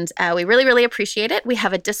 and we really, really appreciate it. We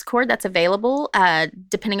have a Discord that's available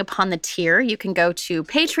depending upon the tier. You can go to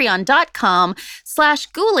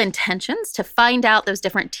patreon.com/ghoulintentions to find out those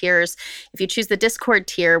different tiers. If you choose the Discord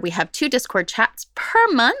tier, we have 2 Discord chats per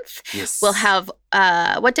month. Yes. We'll have,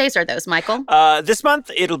 what days are those, Michael? This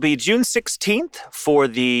month, it'll be June 16th for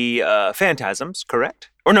the Phantasms, correct?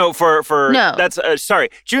 Or no, no. That's sorry.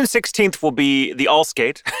 June 16th will be the All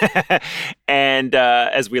Skate, and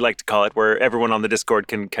as we like to call it, where everyone on the Discord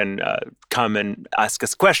can come and ask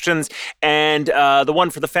us questions. And the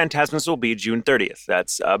one for the Phantasms will be June 30th.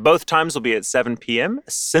 That's both times will be at 7 p.m.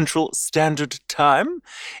 Central Standard Time.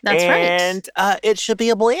 That's right. And it should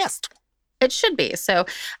be a blast. It should be. So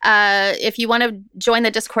if you want to join the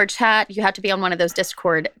Discord chat, you have to be on one of those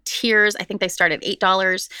Discord tiers. I think they start at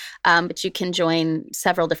 $8, but you can join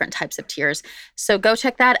several different types of tiers. So go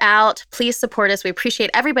check that out. Please support us. We appreciate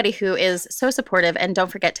everybody who is so supportive. And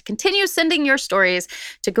don't forget to continue sending your stories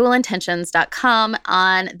to ghoulintentions.com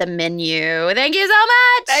on the menu. Thank you so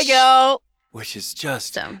much. Thank you. Which is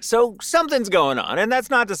just so something's going on, and that's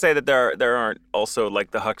not to say that there aren't also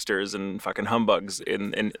like the hucksters and fucking humbugs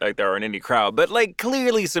in like there are in any crowd, but like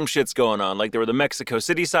clearly some shit's going on. Like there were the Mexico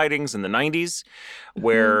City sightings in the 90s,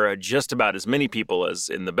 where just about as many people as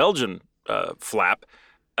in the Belgian flap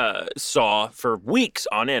saw for weeks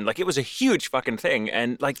on end. Like, it was a huge fucking thing.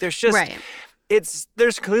 And, like, there's just,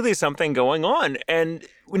 there's clearly something going on. And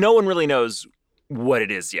no one really knows what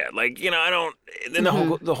it is yet. Like, I don't, and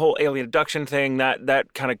the whole alien abduction thing,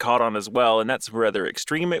 that kind of caught on as well. And that's a rather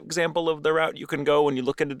extreme example of the route you can go when you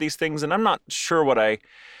look into these things. And I'm not sure what I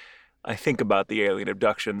think about the alien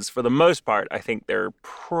abductions. For the most part, I think they're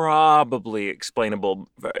probably explainable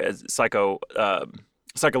as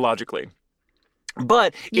psychologically.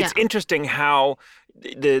 But it's interesting how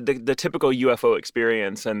the typical UFO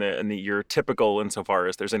experience and your typical, insofar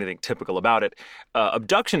as there's anything typical about it,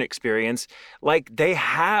 abduction experience, like, they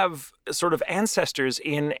have sort of ancestors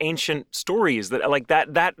in ancient stories that, like,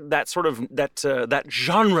 that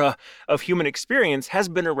genre of human experience has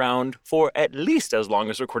been around for at least as long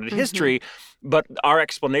as recorded history, but our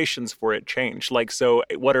explanations for it change. Like, so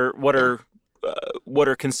what are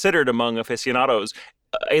considered among aficionados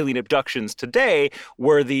alien abductions today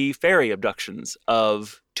were the fairy abductions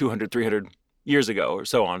of 200, 300 years ago, or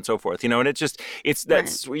so on and so forth. And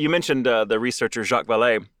that's you mentioned the researcher Jacques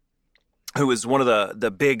Vallée, who was one of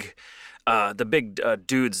the big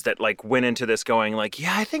dudes that, like, went into this going, like,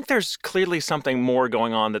 yeah, I think there's clearly something more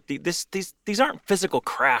going on, that these aren't physical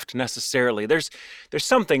craft necessarily. There's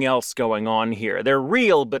something else going on here. They're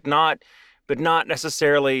real, but not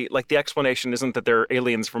necessarily, like, the explanation isn't that they're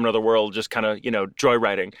aliens from another world just kind of,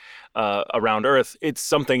 joyriding around Earth. It's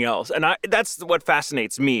something else. And that's what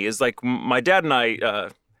fascinates me, is, like, my dad and I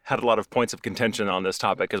had a lot of points of contention on this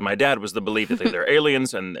topic, because my dad was the belief that they're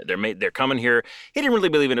aliens and they're coming here. He didn't really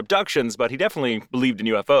believe in abductions, but he definitely believed in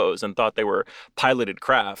UFOs and thought they were piloted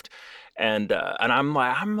craft. And I'm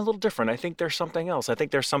a little different. I think there's something else. I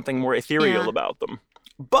think there's something more ethereal about them.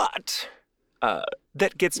 But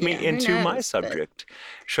that gets me into my subject.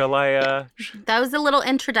 Shall I? That was a little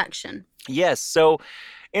introduction. Yes. So,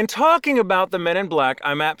 in talking about the Men in Black,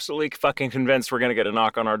 I'm absolutely fucking convinced we're going to get a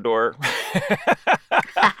knock on our door.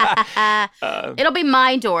 It'll be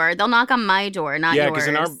my door. They'll knock on my door, not yours.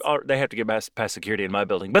 Yeah, because they have to get past security in my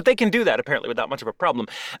building. But they can do that, apparently, without much of a problem.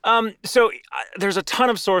 So there's a ton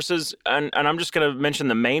of sources, and I'm just going to mention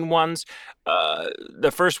the main ones.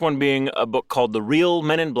 The first one being a book called The Real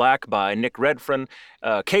Men in Black by Nick Redfern,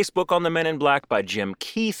 a case book on the Men in Black by Jim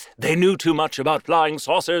Keith, They Knew Too Much About Flying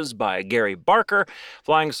Saucers by Gary Barker,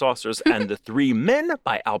 Flying Saucers and the Three Men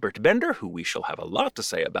by Albert Bender, who we shall have a lot to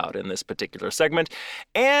say about in this particular segment,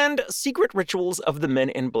 and Secret Rituals of the Men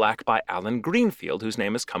in Black by Alan Greenfield, whose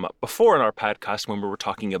name has come up before in our podcast when we were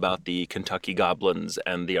talking about the Kentucky Goblins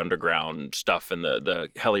and the underground stuff and the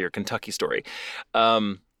Hellier Kentucky story.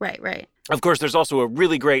 Right. Of course, there's also a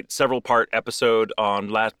really great several-part episode on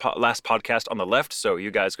last podcast on the left, so you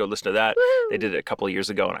guys go listen to that. Woo! They did it a couple of years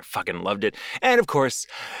ago, and I fucking loved it. And, of course,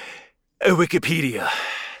 Wikipedia.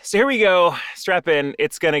 So here we go. Strap in.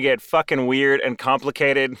 It's going to get fucking weird and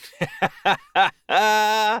complicated.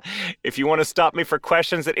 If you want to stop me for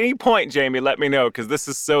questions at any point, Jamie, let me know, because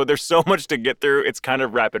there's so much to get through. It's kind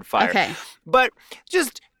of rapid fire. Okay. But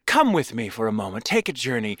just come with me for a moment. Take a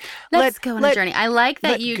journey. Let's go on a journey. I like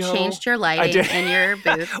that you changed your lighting in your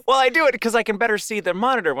booth. Well, I do it because I can better see the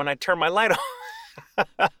monitor when I turn my light on.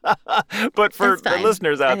 But for the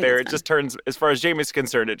listeners out there, it just turns, as far as Jamie's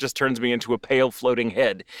concerned, it just turns me into a pale floating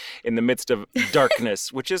head in the midst of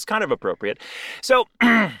darkness, which is kind of appropriate. So,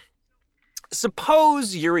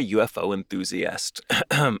 suppose you're a UFO enthusiast,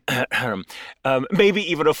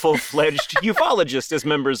 maybe even a full-fledged ufologist, as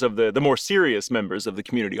members of the more serious members of the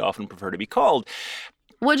community often prefer to be called.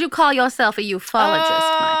 Would you call yourself a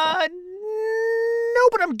ufologist, Michael? No,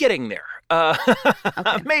 but I'm getting there.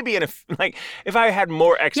 Okay. Maybe if I had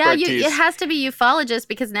more expertise. Yeah, it has to be ufologist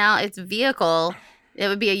because now it's vehicle. It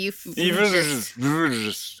would be a I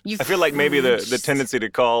feel like maybe the tendency to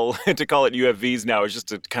call it UFVs now is just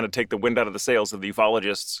to kind of take the wind out of the sails of the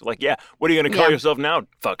ufologists. Like, yeah, what are you going to call yourself now,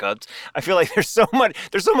 fuck-ups? I feel like there's so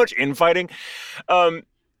much infighting.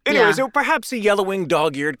 Anyway, so perhaps a yellowing,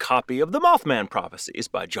 dog-eared copy of The Mothman Prophecies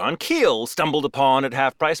by John Keel stumbled upon at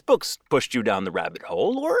half-price books pushed you down the rabbit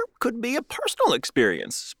hole, or it could be a personal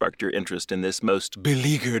experience sparked your interest in this most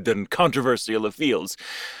beleaguered and controversial of fields.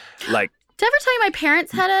 Like, did I ever tell you my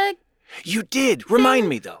parents had a... You did. Remind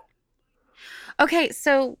me, though. Okay,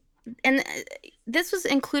 so... And this was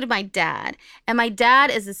included my dad. And my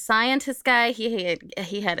dad is a scientist guy.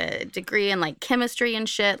 He had a degree in like chemistry and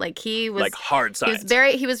shit. Like he was like hard science.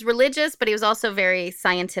 He was religious, but he was also very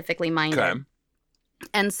scientifically minded. Okay.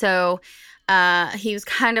 And so he was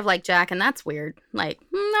kind of like Jack, and that's weird. Like,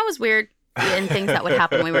 that was weird. And things that would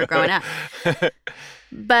happen when we were growing up.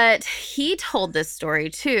 But he told this story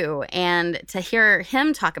too, and to hear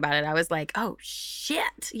him talk about it, I was like, "Oh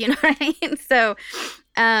shit!" You know what I mean? So,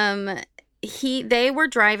 They were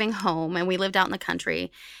driving home, and we lived out in the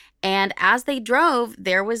country. And as they drove,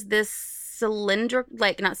 there was this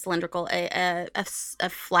not cylindrical, a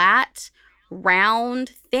flat, round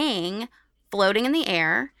thing floating in the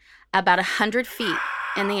air, about 100 feet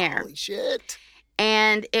in the air. Holy shit!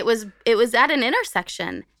 And it was at an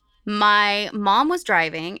intersection. My mom was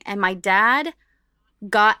driving, and my dad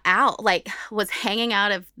got out, was hanging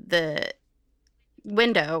out of the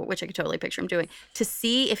window, which I could totally picture him doing, to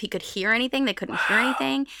see if he could hear anything. They couldn't hear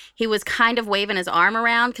anything. He was kind of waving his arm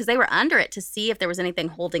around because they were under it to see if there was anything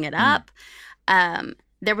holding it up.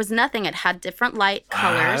 There was nothing. It had different light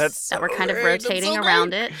colors that were kind of rotating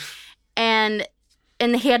around it. And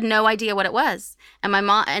he had no idea what it was. And my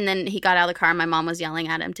mom, and then he got out of the car, and my mom was yelling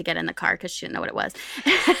at him to get in the car because she didn't know what it was.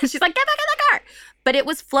 She's like, get back in the car. But it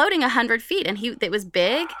was floating 100 feet, and it was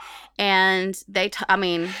big. And he would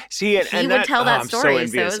tell that story. I'm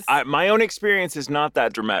so envious. My own experience is not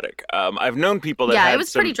that dramatic. I've known people that it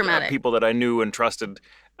was pretty dramatic. People that I knew and trusted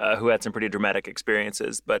who had some pretty dramatic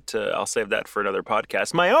experiences, but I'll save that for another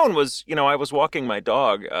podcast. My own was, I was walking my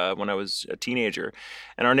dog when I was a teenager,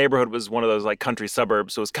 and our neighborhood was one of those country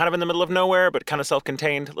suburbs, so it was kind of in the middle of nowhere, but kind of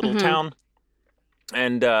self-contained little town.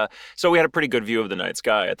 And so we had a pretty good view of the night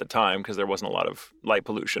sky at the time because there wasn't a lot of light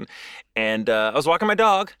pollution. And I was walking my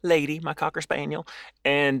dog, Lady, my Cocker Spaniel,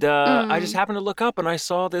 and I just happened to look up and I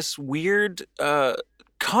saw this weird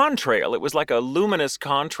contrail. It was like a luminous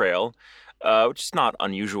contrail, which is not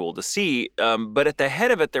unusual to see. But at the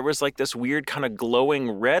head of it, there was this weird kind of glowing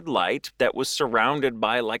red light that was surrounded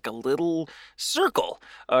by a little circle.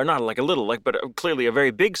 Not a little, but clearly a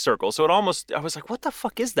very big circle. So I was like, what the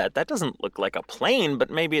fuck is that? That doesn't look like a plane, but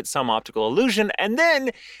maybe it's some optical illusion. And then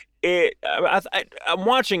I'm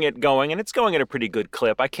watching it going, and it's going at a pretty good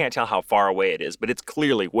clip. I can't tell how far away it is, but it's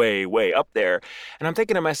clearly way, way up there. And I'm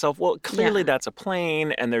thinking to myself, well, clearly that's a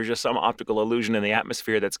plane, and there's just some optical illusion in the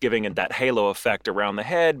atmosphere that's giving it that halo effect around the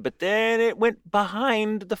head. But then it went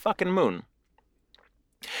behind the fucking moon.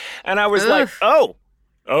 And I was like, oh,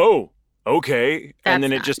 okay. And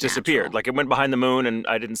then it just disappeared. It went behind the moon and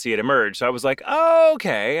I didn't see it emerge. So I was like, oh,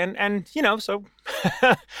 okay. And so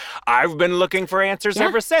I've been looking for answers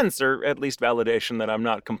ever since, or at least validation that I'm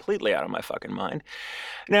not completely out of my fucking mind.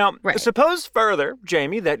 Now, suppose further,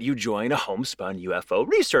 Jamie, that you join a homespun UFO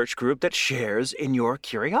research group that shares in your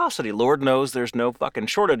curiosity. Lord knows there's no fucking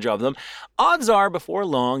shortage of them. Odds are before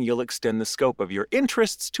long you'll extend the scope of your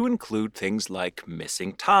interests to include things like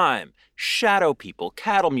missing time, shadow people,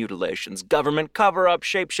 cattle mutilations, government cover-up,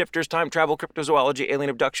 shapeshifters, time travel, cryptozoology, alien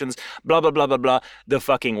abductions, blah, blah, blah, blah, blah. The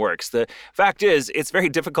fucking works. The fact is, it's very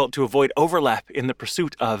difficult to avoid overlap in the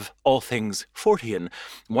pursuit of all things Fortean.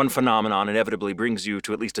 One phenomenon inevitably brings you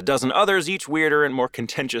to at least a dozen others, each weirder and more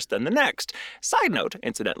contentious than the next. Side note,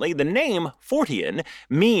 incidentally, the name Fortean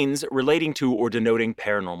means relating to or denoting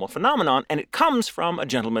paranormal phenomenon, and it comes from a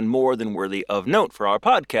gentleman more than worthy of note for our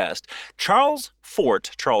podcast. Charles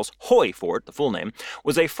Hoy Fort, the full name,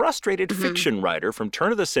 was a frustrated fiction writer from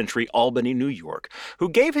turn-of-the-century Albany, New York, who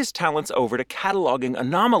gave his talents over to cataloging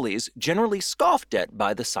anomalies generally scoffed at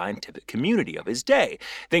by the scientific community of his day,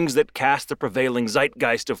 things that cast the prevailing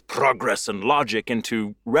zeitgeist of progress and logic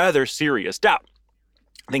into rather serious doubt.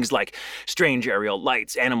 Things like strange aerial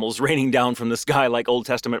lights, animals raining down from the sky like Old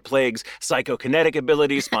Testament plagues, psychokinetic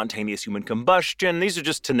abilities, spontaneous human combustion. These are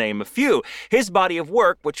just to name a few. His body of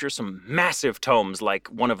work, which are some massive tomes, like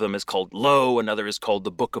one of them is called Lo, another is called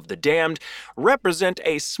The Book of the Damned, represent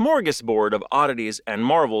a smorgasbord of oddities and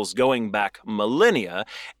marvels going back millennia,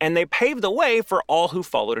 and they paved the way for all who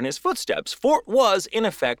followed in his footsteps. Fort was, in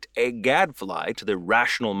effect, a gadfly to the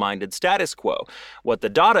rational-minded status quo. What the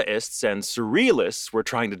Dadaists and Surrealists were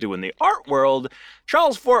trying to do in the art world,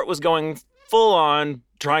 Charles Fort was going full on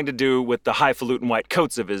trying to do with the highfalutin white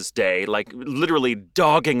coats of his day, literally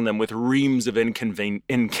dogging them with reams of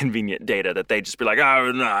inconvenient data that they'd just be like,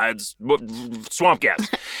 oh, no, it's swamp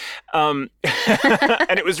gas. And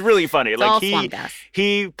it was really funny.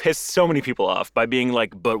 He pissed so many people off by being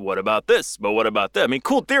like, but what about this? But what about that? I mean,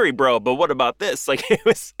 cool theory, bro, but what about this?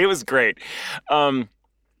 It was great.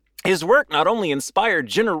 His work not only inspired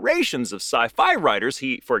generations of sci-fi writers,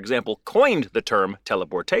 he, for example, coined the term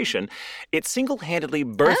teleportation, it single-handedly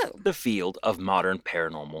birthed the field of modern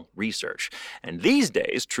paranormal research. And these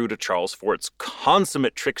days, true to Charles Fort's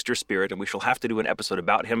consummate trickster spirit, and we shall have to do an episode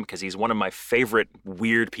about him because he's one of my favorite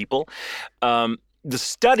weird people, the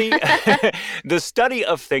study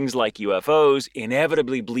of things like UFOs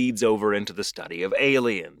inevitably bleeds over into the study of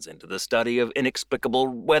aliens, into the study of inexplicable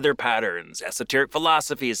weather patterns, esoteric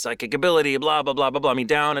philosophies, psychic ability, blah, blah, blah, blah, blah. I mean,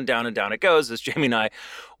 down and down and down it goes, as Jamie and I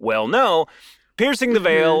well know. Piercing the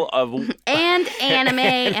veil of... and anime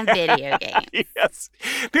and video games. Yes.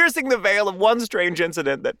 Piercing the veil of one strange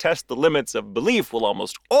incident that tests the limits of belief will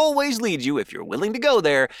almost always lead you, if you're willing to go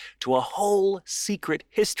there, to a whole secret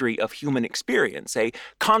history of human experience, a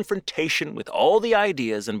confrontation with all the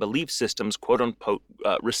ideas and belief systems, quote-unquote,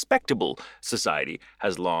 respectable society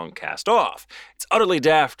has long cast off. It's utterly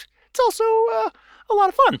daft. It's also a lot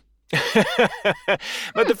of fun.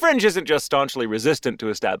 But the fringe isn't just staunchly resistant to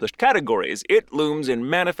established categories. It looms in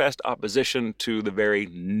manifest opposition to the very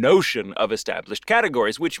notion of established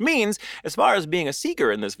categories, which means, as far as being a seeker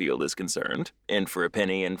in this field is concerned, in for a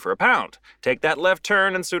penny, in for a pound. Take that left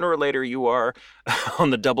turn, and sooner or later you are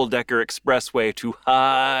on the double-decker expressway to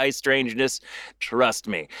high strangeness. Trust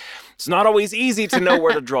me. It's not always easy to know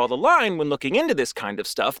where to draw the line when looking into this kind of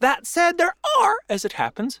stuff. That said, there are, as it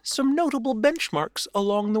happens, some notable benchmarks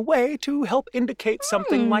along the way to help indicate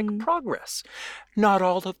something like progress. Not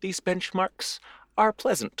all of these benchmarks are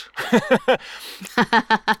pleasant.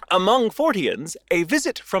 Among Forteans, a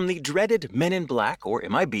visit from the dreaded Men in Black, or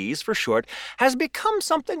MIBs for short, has become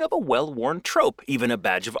something of a well-worn trope, even a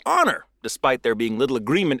badge of honor, despite there being little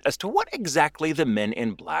agreement as to what exactly the Men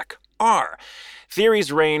in Black are.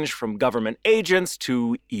 Theories range from government agents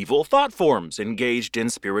to evil thought forms engaged in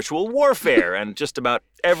spiritual warfare and just about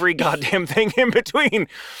every goddamn thing in between.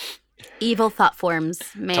 Evil thought forms,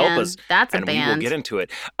 man. Tulpas, that's a and band. We will get into it.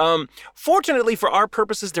 Fortunately for our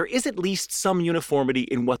purposes, there is at least some uniformity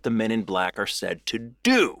in what the Men in Black are said to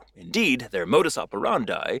do. Indeed, their modus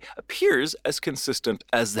operandi appears as consistent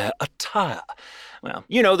as their attire. Well,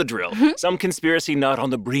 you know the drill. Some conspiracy nut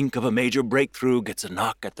on the brink of a major breakthrough gets a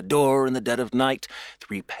knock at the door in the dead of night.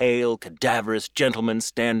 3 pale, cadaverous gentlemen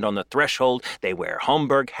stand on the threshold. They wear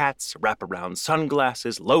Homburg hats, wraparound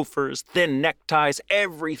sunglasses, loafers, thin neckties,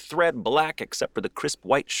 every thread black except for the crisp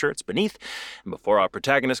white shirts beneath. And before our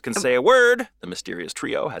protagonist can say a word, the mysterious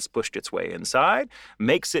trio has pushed its way inside,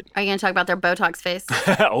 makes it... Are you going to talk about their Botox face?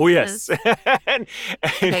 Oh, yes.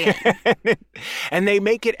 And they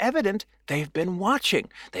make it evident they've been watching.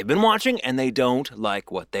 They've been watching, and they don't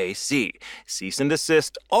like what they see. Cease and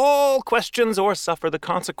desist all questions or suffer the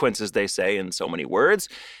consequences, they say in so many words.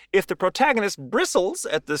 If the protagonist bristles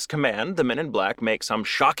at this command, the Men in Black make some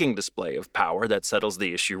shocking display of power that settles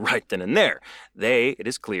the issue right then and there. They, it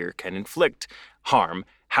is clear, can inflict harm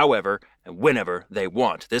however and whenever they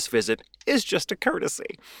want. This visit is just a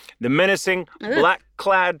courtesy. The menacing,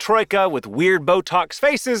 black-clad troika with weird Botox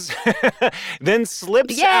faces then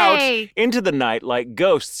slips out into the night like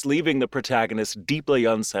ghosts, leaving the protagonist deeply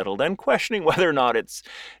unsettled and questioning whether or not it's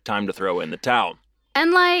time to throw in the towel.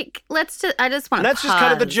 And I just want to And that's just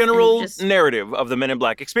kind of the general narrative of the Men in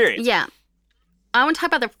Black experience. Yeah. I want to talk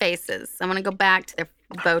about their faces. I want to go back to their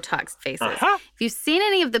Botox faces. If you've seen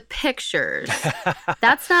any of the pictures,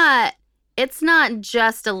 it's not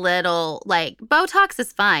just a little, Botox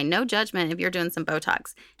is fine. No judgment if you're doing some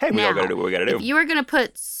Botox. Hey, we all got to do what we got to do. If you are going to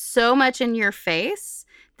put so much in your face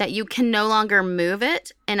that you can no longer move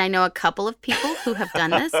it, and I know a couple of people who have done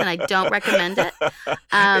this, and I don't recommend it.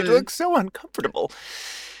 It looks so uncomfortable.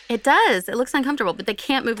 It does. It looks uncomfortable, but they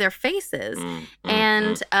can't move their faces.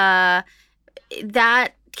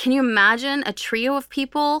 That, can you imagine a trio of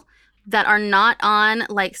people that are not on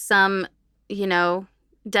some,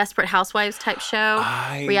 Desperate Housewives type show,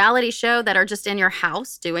 reality show, that are just in your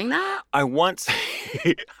house doing that? I once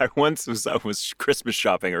was Christmas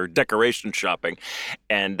shopping or decoration shopping,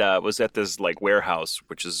 and was at this warehouse,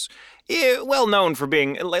 which is well known for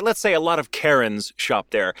being, let's say, a lot of Karens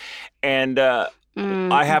shop there, and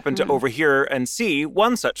I happened to overhear and see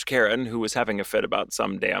one such Karen who was having a fit about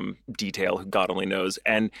some damn detail who God only knows,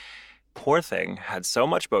 and poor thing had so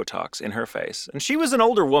much Botox in her face. And she was an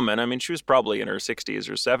older woman. I mean, she was probably in her 60s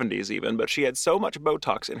or 70s even, but she had so much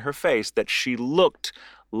Botox in her face that she looked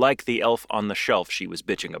like the elf on the shelf she was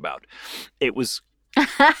bitching about. It was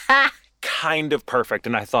kind of perfect.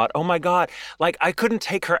 And I thought, oh my God, I couldn't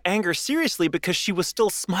take her anger seriously because she was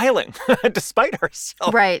still smiling despite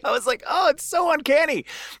herself. Right. I was like, oh, it's so uncanny.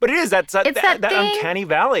 But it is, that uncanny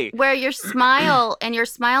valley. Where your smile and your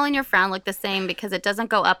frown look the same because it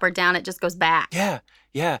doesn't go up or down, it just goes back. Yeah.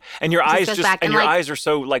 Yeah. And your eyes eyes are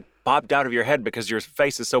so bobbed out of your head because your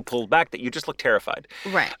face is so pulled back that you just look terrified.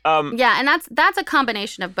 Right. Yeah, and that's a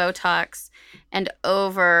combination of Botox and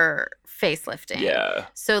over facelifting. Yeah.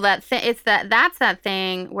 So that's that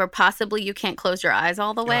thing where possibly you can't close your eyes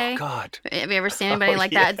all the way. Oh God. Have you ever seen anybody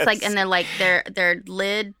like that? It's and then their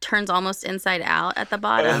lid turns almost inside out at the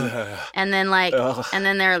bottom. And then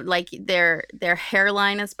their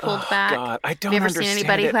hairline is pulled back. God. I don't understand. Have you ever seen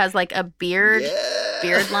anybody who has a beard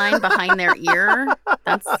beard line behind their ear?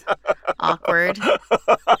 That's awkward. Just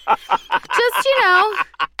Just,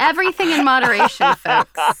 everything in moderation,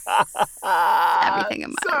 folks. Everything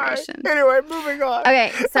in moderation. Anyway, moving on.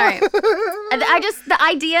 Okay, sorry. The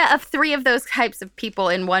idea of 3 of those types of people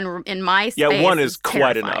in my space. Yeah, one is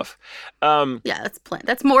quite terrifying. enough. Yeah,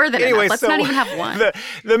 that's more than enough. Let's not even have one.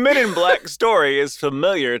 The Men in Black story is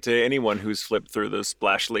familiar to anyone who's flipped through the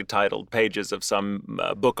splashily titled pages of some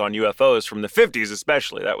book on UFOs from the 50s,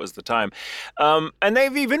 especially. That was the time. And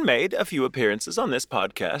they've even made a few appearances on this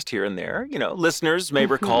podcast here and there. Listeners may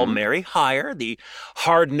recall Mary Hyre, the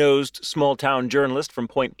hard-nosed small-town journalist from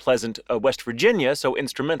Point Pleasant, West Virginia, so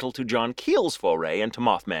instrumental to John Keel's foray into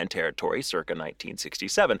Mothman territory circa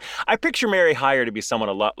 1967. I picture Mary Hyre to be someone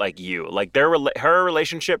a lot like you. Like her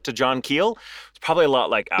relationship to John Keel was probably a lot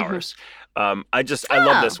like ours. I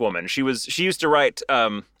love this woman. She used to write,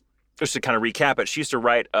 just to kind of recap it, she used to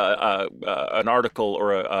write an article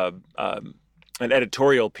or an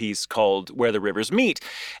editorial piece called Where the Rivers Meet.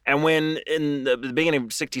 And when in the beginning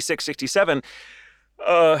of 66, 67,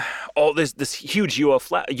 all this huge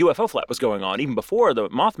UFO flat was going on, even before the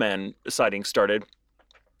Mothman sighting started,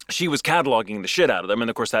 she was cataloging the shit out of them. And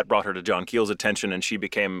of course, that brought her to John Keel's attention, and she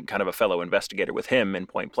became kind of a fellow investigator with him in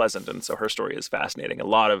Point Pleasant. And so her story is fascinating.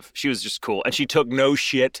 She was just cool. And she took no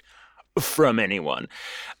shit from anyone.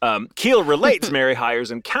 Keel relates Mary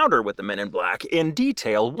Hyre's encounter with the Men in Black in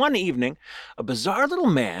detail. One evening, a bizarre little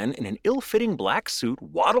man in an ill-fitting black suit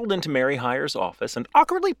waddled into Mary Hyre's office and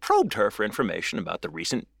awkwardly probed her for information about the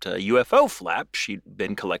recent UFO flap she'd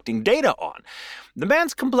been collecting data on. The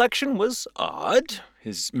man's complexion was odd,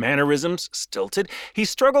 his mannerisms stilted. He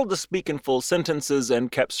struggled to speak in full sentences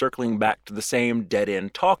and kept circling back to the same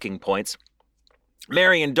dead-end talking points.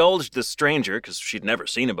 Mary indulged the stranger, because she'd never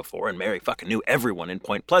seen him before, and Mary fucking knew everyone in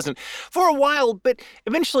Point Pleasant, for a while, but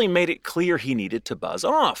eventually made it clear he needed to buzz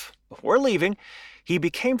off. Before leaving, he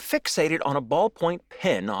became fixated on a ballpoint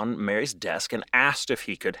pen on Mary's desk and asked if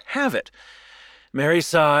he could have it. Mary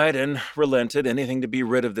sighed and relented, anything to be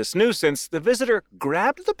rid of this nuisance. The visitor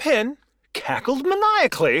grabbed the pen, cackled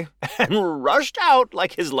maniacally, and rushed out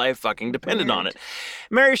like his life fucking depended on it.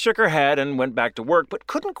 Mary shook her head and went back to work, but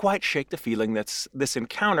couldn't quite shake the feeling that this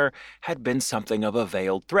encounter had been something of a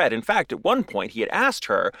veiled threat. In fact, at one point, he had asked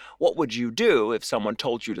her, what would you do if someone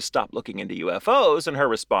told you to stop looking into UFOs? And her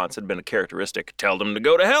response had been a characteristic, tell them to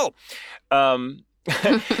go to hell.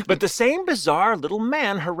 But the same bizarre little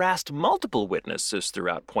man harassed multiple witnesses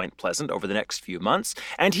throughout Point Pleasant over the next few months,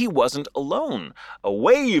 and he wasn't alone. A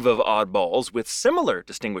wave of oddballs with similar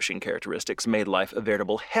distinguishing characteristics made life a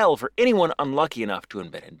veritable hell for anyone unlucky enough to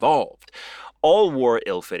have been involved. All wore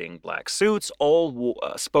ill-fitting black suits, all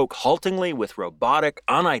spoke haltingly with robotic,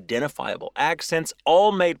 unidentifiable accents,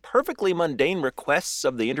 all made perfectly mundane requests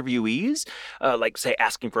of the interviewees, like, say,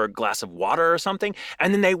 asking for a glass of water or something,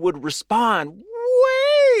 and then they would respond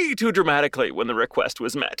way too dramatically when the request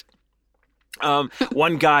was met.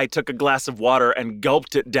 One guy took a glass of water and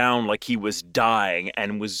gulped it down like he was dying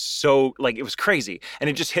and was so, it was crazy. And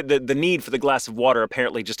it just hit the need for the glass of water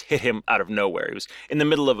apparently just hit him out of nowhere. He was in the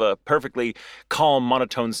middle of a perfectly calm,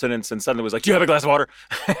 monotone sentence and suddenly was like, do you have a glass of water?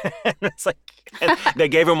 And it's like, and they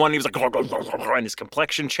gave him one. And he was like, and his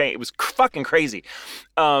complexion changed. It was fucking crazy.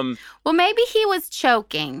 Well, maybe he was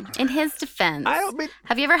choking. In his defense,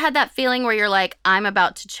 have you ever had that feeling where you're like, I'm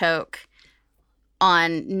about to choke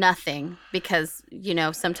on nothing because,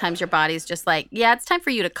 sometimes your body's just like, yeah, it's time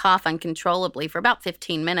for you to cough uncontrollably for about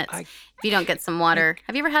 15 minutes if you don't get some water.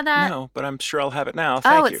 Have you ever had that? No, but I'm sure I'll have it now.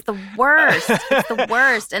 Thank you. It's the worst. It's the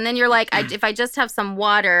worst. And then you're like, if I just have some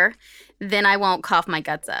water, then I won't cough my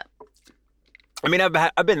guts up. I mean,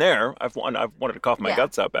 I've been there. I've wanted to cough my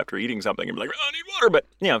guts up after eating something and be like, oh, I need water. But,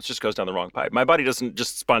 it just goes down the wrong pipe. My body doesn't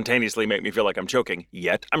just spontaneously make me feel like I'm choking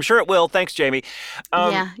yet. I'm sure it will. Thanks, Jamie.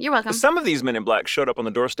 Yeah, you're welcome. Some of these Men in Black showed up on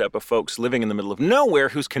the doorstep of folks living in the middle of nowhere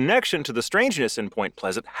whose connection to the strangeness in Point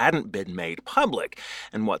Pleasant hadn't been made public.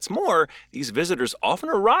 And what's more, these visitors often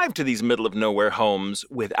arrived to these middle of nowhere homes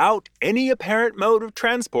without any apparent mode of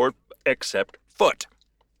transport except foot.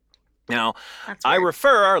 Now, I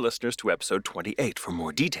refer our listeners to episode 28 for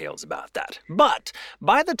more details about that. But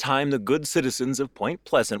by the time the good citizens of Point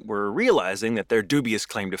Pleasant were realizing that their dubious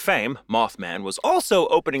claim to fame, Mothman, was also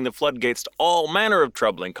opening the floodgates to all manner of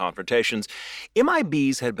troubling confrontations,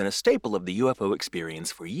 MIBs had been a staple of the UFO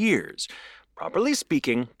experience for years. Properly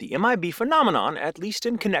speaking, the MIB phenomenon, at least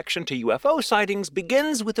in connection to UFO sightings,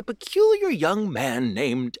 begins with a peculiar young man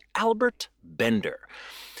named Albert Bender.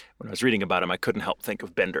 When I was reading about him, I couldn't help think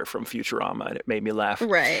of Bender from Futurama, and it made me laugh.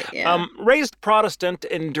 Right, yeah. Raised Protestant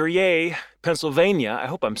in Duryea, Pennsylvania. I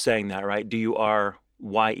hope I'm saying that right.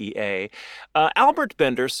 YEA. Albert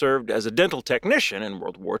Bender served as a dental technician in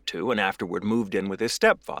World War II and afterward moved in with his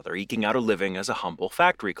stepfather, eking out a living as a humble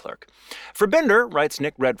factory clerk. For Bender, writes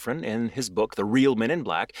Nick Redfern in his book The Real Men in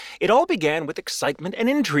Black, it all began with excitement and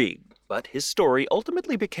intrigue. But his story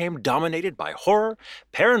ultimately became dominated by horror,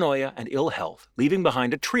 paranoia, and ill health, leaving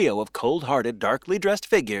behind a trio of cold-hearted, darkly dressed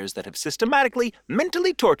figures that have systematically,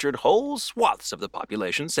 mentally tortured whole swaths of the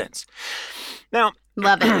population since. Now,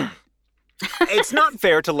 love it. It's not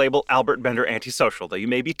fair to label Albert Bender antisocial, though you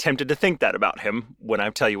may be tempted to think that about him when I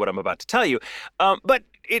tell you what I'm about to tell you. But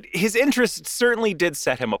his interests certainly did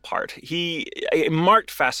set him apart. A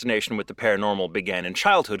marked fascination with the paranormal began in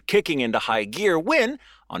childhood, kicking into high gear when,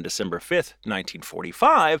 on December 5th,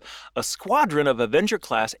 1945, a squadron of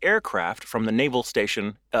Avenger-class aircraft from the Naval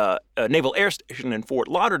Air Station in Fort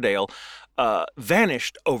Lauderdale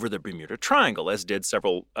vanished over the Bermuda Triangle, as did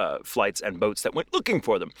several flights and boats that went looking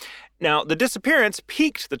for them. Now, the disappearance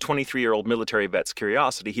piqued the 23-year-old military vet's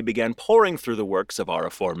curiosity. He began poring through the works of our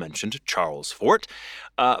aforementioned Charles Fort.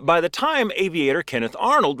 By the time aviator Kenneth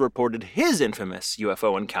Arnold reported his infamous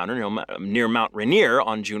UFO encounter near Mount Rainier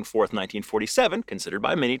on June 4th, 1947, considered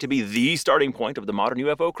by many to be the starting point of the modern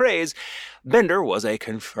UFO craze, Bender was a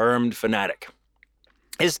confirmed fanatic.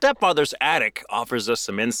 His stepfather's attic offers us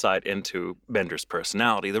some insight into Bender's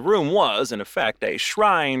personality. The room was, in effect, a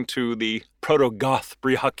shrine to the proto-goth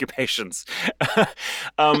preoccupations.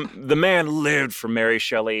 The man lived for Mary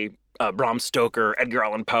Shelley, Bram Stoker, Edgar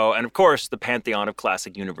Allan Poe, and of course, the pantheon of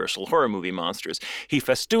classic Universal horror movie monsters. He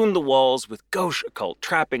festooned the walls with gauche occult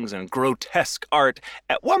trappings and grotesque art.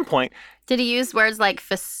 At one point, did he use words like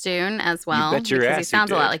festoon as well? You bet your ass he sounds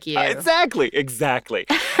he did. A lot like you. Exactly.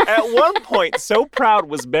 At one point, so proud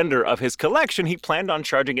was Bender of his collection, he planned on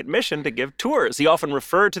charging admission to give tours. He often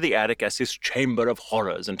referred to the attic as his chamber of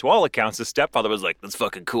horrors, and to all accounts, his stepfather was like, "That's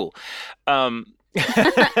fucking cool."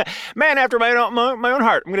 Man after my own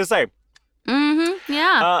heart, I'm going to say. Mm-hmm.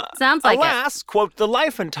 Yeah. Sounds like alas, quote, "the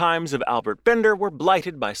life and times of Albert Bender were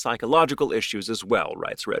blighted by psychological issues as well,"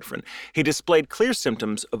 writes Redfern. He displayed clear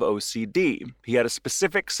symptoms of OCD. He had a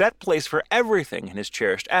specific set place for everything in his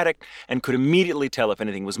cherished attic and could immediately tell if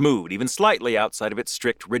anything was moved, even slightly outside of its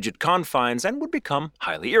strict, rigid confines, and would become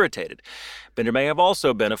highly irritated. Bender may have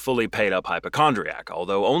also been a fully paid-up hypochondriac.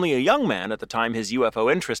 Although only a young man at the time his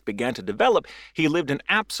UFO interest began to develop, he lived in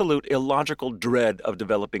absolute illogical dread of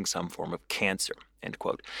developing some form of cancer. End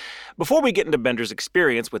quote. Before we get into Bender's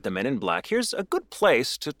experience with the Men in Black, here's a good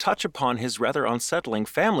place to touch upon his rather unsettling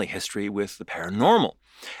family history with the paranormal.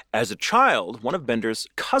 As a child, one of Bender's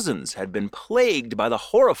cousins had been plagued by the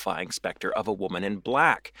horrifying specter of a woman in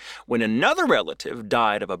black. When another relative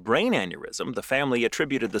died of a brain aneurysm, the family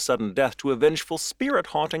attributed the sudden death to a vengeful spirit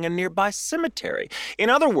haunting a nearby cemetery.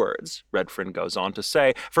 In other words, Redfern goes on to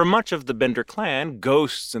say, for much of the Bender clan,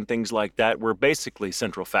 ghosts and things like that were basically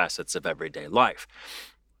central facets of everyday life.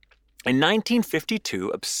 In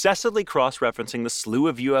 1952, obsessively cross-referencing the slew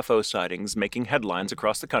of UFO sightings making headlines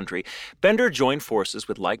across the country, Bender joined forces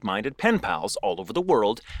with like-minded pen pals all over the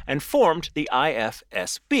world and formed the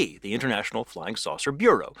IFSB, the International Flying Saucer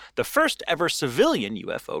Bureau, the first ever civilian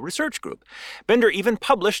UFO research group. Bender even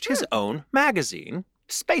published his own magazine,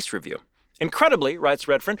 Space Review. Incredibly, writes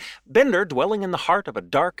Redfern, Bender, dwelling in the heart of a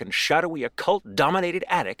dark and shadowy occult-dominated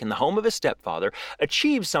attic in the home of his stepfather,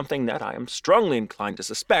 achieved something that I am strongly inclined to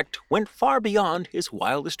suspect went far beyond his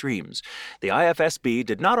wildest dreams. The IFSB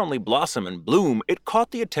did not only blossom and bloom, it caught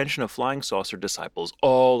the attention of flying saucer disciples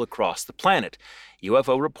all across the planet.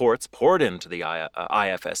 UFO reports poured into the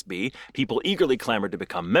IFSB, people eagerly clamored to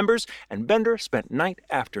become members, and Bender spent night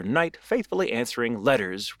after night faithfully answering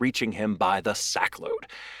letters reaching him by the sackload.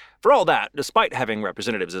 For all that, despite having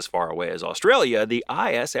representatives as far away as Australia, the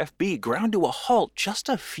ISFB ground to a halt just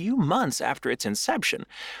a few months after its inception.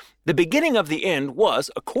 The beginning of the end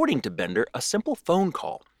was, according to Bender, a simple phone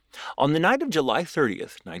call. On the night of July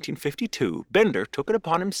 30th, 1952, Bender took it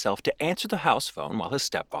upon himself to answer the house phone while his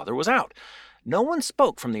stepfather was out. No one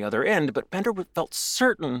spoke from the other end, but Bender felt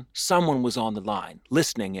certain someone was on the line,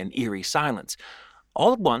 listening in eerie silence.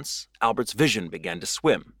 All at once, Albert's vision began to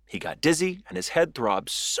swim. He got dizzy, and his head throbbed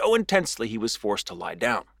so intensely he was forced to lie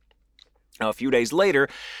down. Now, a few days later,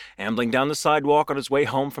 ambling down the sidewalk on his way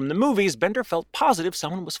home from the movies, Bender felt positive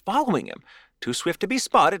someone was following him. Too swift to be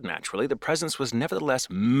spotted, naturally, the presence was nevertheless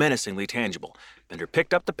menacingly tangible. Bender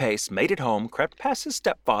picked up the pace, made it home, crept past his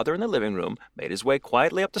stepfather in the living room, made his way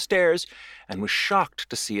quietly up the stairs, and was shocked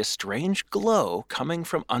to see a strange glow coming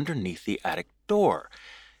from underneath the attic door.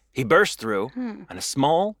 He burst through, and a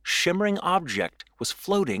small, shimmering object was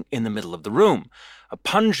floating in the middle of the room. A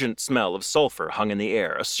pungent smell of sulfur hung in the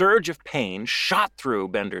air. A surge of pain shot through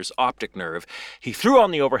Bender's optic nerve. He threw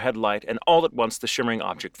on the overhead light, and all at once the shimmering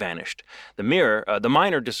object vanished. The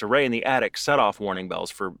minor disarray in the attic set off warning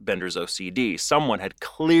bells for Bender's OCD. Someone had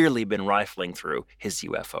clearly been rifling through his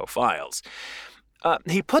UFO files.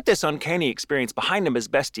 He put this uncanny experience behind him as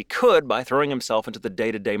best he could by throwing himself into the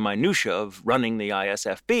day-to-day minutia of running the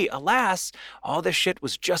ISFB. Alas, all this shit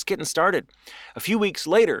was just getting started. A few weeks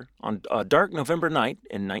later, on a dark November night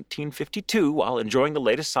in 1952, while enjoying the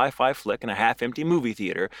latest sci-fi flick in a half-empty movie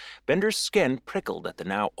theater, Bender's skin prickled at the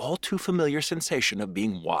now all-too-familiar sensation of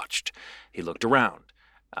being watched. He looked around.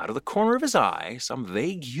 Out of the corner of his eye, some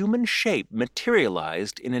vague human shape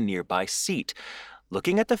materialized in a nearby seat.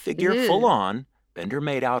 Looking at the figure full on, Bender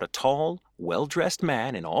made out a tall, well-dressed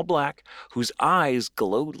man in all black whose eyes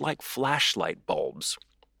glowed like flashlight bulbs.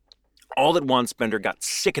 All at once, Bender got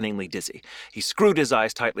sickeningly dizzy. He screwed his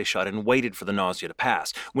eyes tightly shut and waited for the nausea to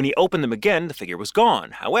pass. When he opened them again, the figure was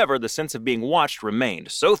gone. However, the sense of being watched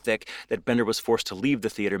remained so thick that Bender was forced to leave the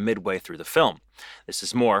theater midway through the film. This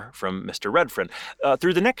is more from Mr. Redfern.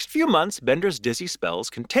 Through the next few months, Bender's dizzy spells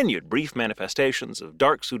continued. Brief manifestations of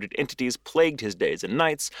dark-suited entities plagued his days and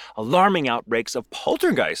nights. Alarming outbreaks of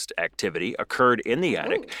poltergeist activity occurred in the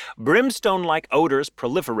attic. Brimstone-like odors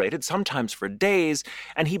proliferated, sometimes for days,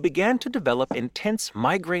 and he began to develop intense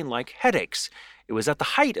migraine-like headaches. It was at the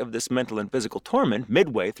height of this mental and physical torment,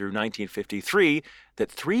 midway through 1953,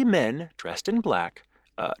 that 3 men dressed in black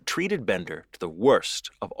treated Bender to the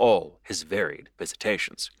worst of all his varied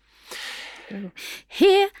visitations.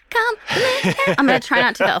 Here come the I'm going to try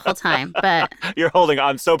not to the whole time, but... You're holding on.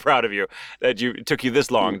 I'm so proud of you that it took you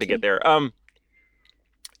this long to get there.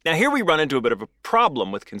 Now, here we run into a bit of a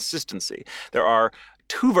problem with consistency. There are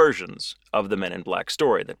 2 versions of the Men in Black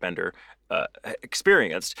story that Bender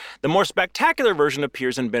experienced. The more spectacular version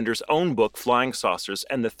appears in Bender's own book, Flying Saucers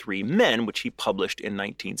and the Three Men, which he published in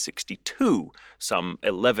 1962, some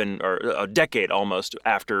 11 or a decade almost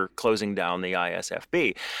after closing down the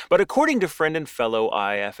ISFB. But according to friend and fellow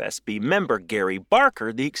IFSB member Gary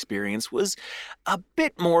Barker, the experience was a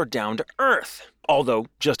bit more down to earth, although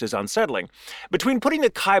just as unsettling. Between putting the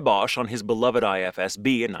kibosh on his beloved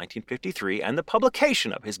IFSB in 1953 and the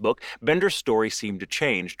publication of his book, Bender's story seemed to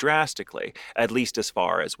change drastically, at least as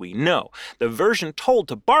far as we know. The version told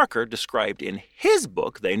to Barker, described in his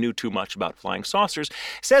book, They Knew Too Much About Flying Saucers,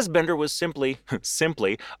 says Bender was simply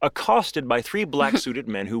accosted by 3 black-suited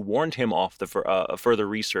men who warned him off the further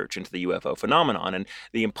research into the UFO phenomenon, and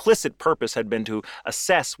the implicit purpose had been to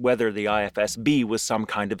assess whether the IFSB was some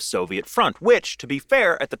kind of Soviet front, which, to be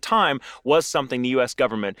fair, at the time was something the U.S.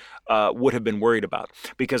 government would have been worried about.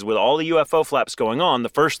 Because with all the UFO flaps going on, the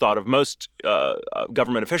first thought of most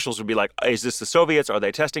government officials would be like, is this the Soviets? Are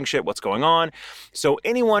they testing shit? What's going on? So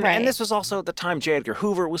anyone, and this was also at the time J. Edgar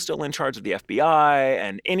Hoover was still in charge of the FBI,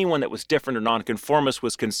 and anyone that was different or nonconformist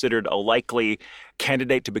was considered a likely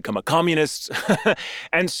candidate to become a communist.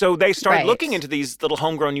 And so they started looking into these little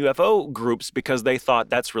homegrown UFO groups because they thought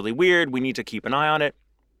that's really weird. We need to keep an eye on it.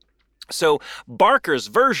 So Barker's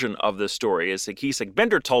version of this story is, he said,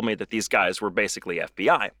 Bender told me that these guys were basically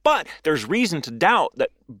FBI. But there's reason to doubt that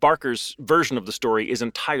Barker's version of the story is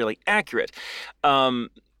entirely accurate.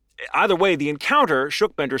 Either way, the encounter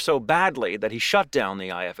shook Bender so badly that he shut down the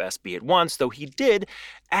IFSB at once, though he did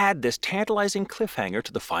add this tantalizing cliffhanger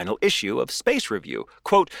to the final issue of Space Review.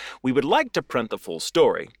 Quote, "We would like to print the full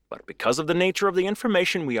story, but because of the nature of the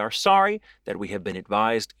information, we are sorry that we have been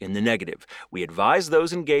advised in the negative. We advise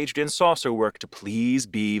those engaged in saucer work to please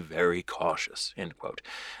be very cautious." End quote.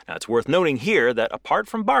 Now, it's worth noting here that apart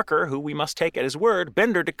from Barker, who we must take at his word,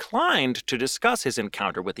 Bender declined to discuss his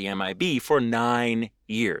encounter with the MIB for 9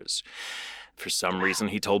 years. For some reason,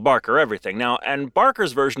 he told Barker everything. Now, and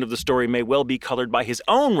Barker's version of the story may well be colored by his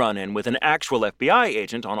own run-in with an actual FBI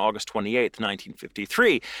agent on August 28,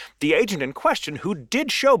 1953. The agent in question, who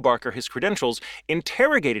did show Barker his credentials,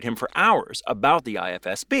 interrogated him for hours about the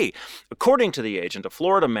IFSB. According to the agent, a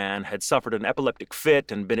Florida man had suffered an epileptic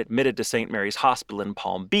fit and been admitted to St. Mary's Hospital in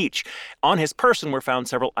Palm Beach. On his person were found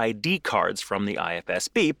several ID cards from the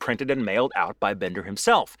IFSB, printed and mailed out by Bender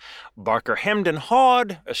himself. Barker hemmed and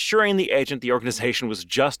hawed, assuring the agent the organization was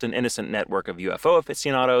just an innocent network of UFO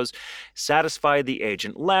aficionados. Satisfied, the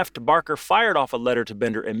agent left. Barker fired off a letter to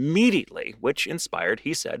Bender immediately, which inspired,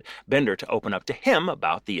 he said, Bender to open up to him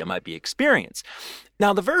about the MIB experience.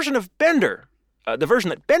 Now, the version that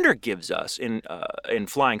Bender gives us in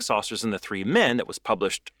Flying Saucers and the Three Men, that was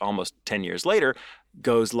published almost 10 years later,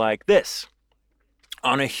 goes like this.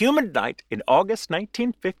 On a humid night in August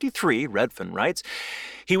 1953, Redfin writes,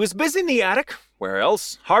 he was busy in the attic, where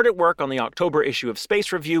else, hard at work on the October issue of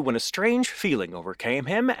Space Review when a strange feeling overcame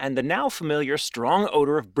him and the now familiar strong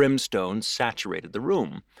odor of brimstone saturated the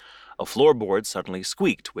room. A floorboard suddenly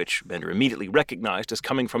squeaked, which Bender immediately recognized as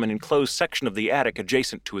coming from an enclosed section of the attic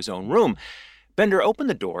adjacent to his own room. Bender opened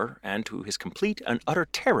the door and, to his complete and utter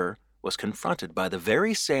terror, was confronted by the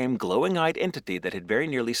very same glowing-eyed entity that had very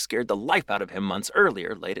nearly scared the life out of him months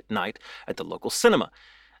earlier, late at night, at the local cinema.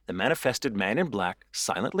 The manifested man in black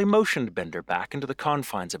silently motioned Bender back into the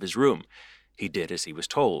confines of his room. He did as he was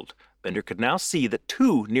told. Bender could now see that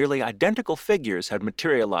two nearly identical figures had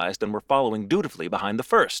materialized and were following dutifully behind the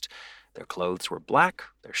first. Their clothes were black,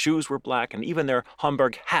 their shoes were black, and even their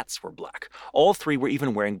Homburg hats were black. All three were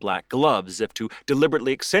even wearing black gloves, as if to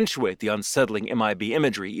deliberately accentuate the unsettling MIB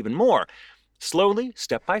imagery even more. Slowly,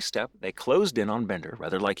 step by step, they closed in on Bender,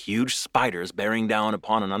 rather like huge spiders bearing down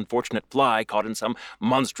upon an unfortunate fly caught in some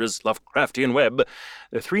monstrous Lovecraftian web.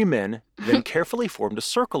 The three men then carefully formed a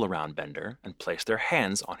circle around Bender and placed their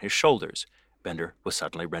hands on his shoulders. Bender was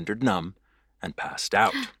suddenly rendered numb and passed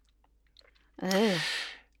out.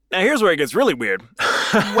 Now, here's where it gets really weird.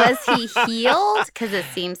 Was he healed? Because it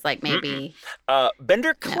seems like maybe...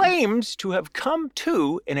 Bender claimed to have come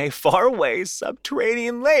to in a faraway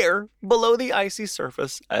subterranean layer below the icy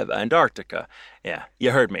surface of Antarctica. Yeah,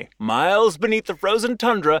 you heard me. Miles beneath the frozen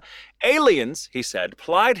tundra, aliens, he said,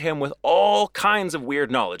 plied him with all kinds of weird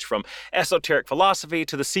knowledge, from esoteric philosophy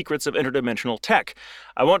to the secrets of interdimensional tech.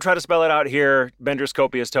 I won't try to spell it out here. Bender's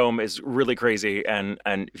copious tome is really crazy, and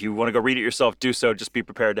if you want to go read it yourself, do so. Just be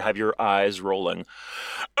prepared to have your eyes rolling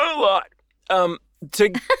a lot.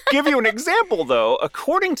 To give you an example, though,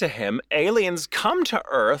 according to him, aliens come to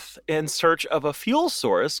Earth in search of a fuel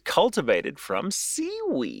source cultivated from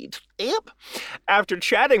seaweed. Yep. After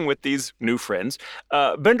chatting with these new friends,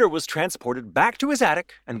 Bender was transported back to his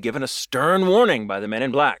attic and given a stern warning by the men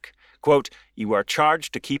in black. Quote, "You are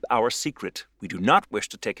charged to keep our secret. We do not wish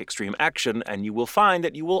to take extreme action, and you will find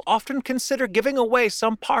that you will often consider giving away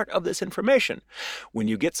some part of this information. When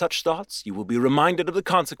you get such thoughts, you will be reminded of the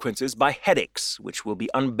consequences by headaches, which will be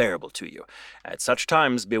unbearable to you. At such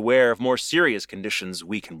times, beware of more serious conditions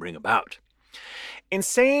we can bring about."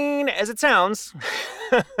 Insane as it sounds,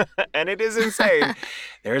 and it is insane,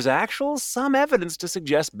 there's some evidence to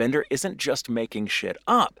suggest Bender isn't just making shit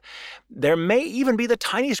up. There may even be the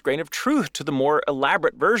tiniest grain of truth to the more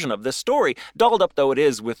elaborate version of this story, dolled up though it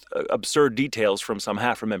is with absurd details from some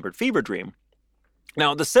half-remembered fever dream.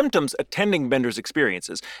 Now, the symptoms attending Bender's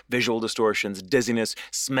experiences, visual distortions, dizziness,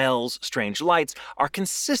 smells, strange lights, are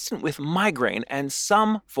consistent with migraine and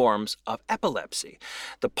some forms of epilepsy.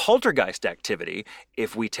 The poltergeist activity,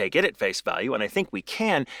 if we take it at face value, and I think we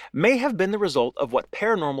can, may have been the result of what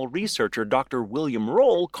paranormal researcher Dr. William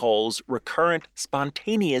Roll calls recurrent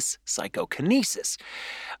spontaneous psychokinesis.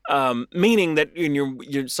 Meaning that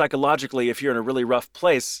you're psychologically, if you're in a really rough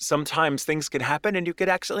place, sometimes things can happen and you could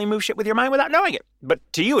accidentally move shit with your mind without knowing it. But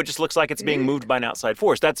to you, it just looks like it's being moved by an outside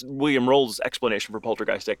force. That's William Roll's explanation for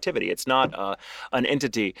poltergeist activity. It's not an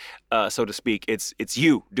entity, so to speak. It's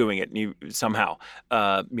you doing it, and you somehow,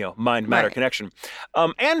 mind-matter connection.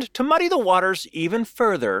 And to muddy the waters even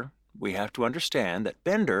further, we have to understand that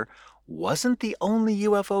Bender wasn't the only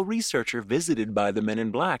UFO researcher visited by the Men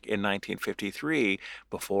in Black in 1953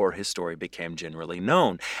 before his story became generally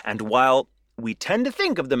known. And while we tend to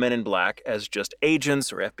think of the Men in Black as just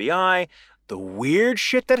agents or FBI, the weird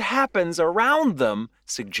shit that happens around them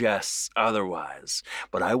suggests otherwise.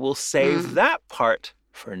 But I will save that part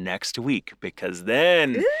for next week, because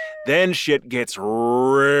then shit gets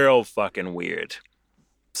real fucking weird.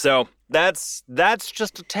 So that's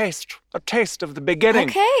just a taste of the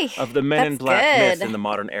beginning of the Men in Black myth in the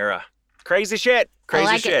modern era. Crazy shit.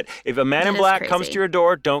 If a man in black comes to your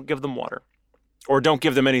door, don't give them water. Or don't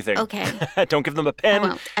give them anything. Okay. Don't give them a pen. I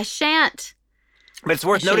won't. I shan't. But it's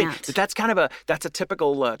worth noting that that's a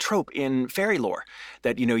typical trope in fairy lore,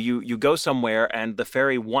 that you go somewhere and the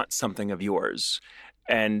fairy wants something of yours,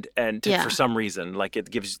 and for some reason, like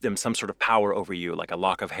it gives them some sort of power over you, like a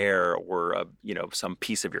lock of hair or some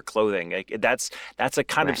piece of your clothing. That's a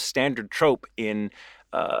kind of standard trope in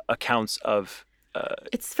accounts of.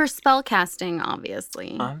 It's for spell casting,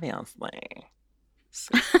 obviously.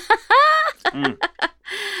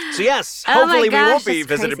 So yes, hopefully we won't be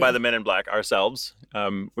visited by the Men in Black ourselves.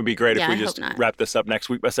 Would be great if we just wrap this up next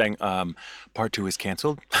week by saying part 2 is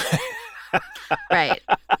canceled. Right.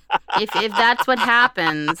 If that's what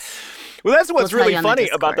happens. Well, that's what's really funny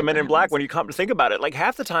about the Men in Black when you come to think about it. Like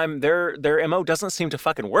half the time their MO doesn't seem to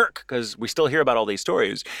fucking work, because we still hear about all these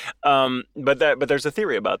stories. But there's a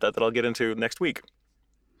theory about that I'll get into next week.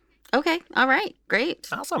 Okay. All right. Great.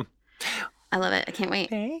 Awesome. I love it. I can't wait.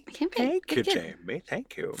 I can't wait. Thank you, Jamie.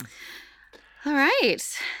 Thank you. All right.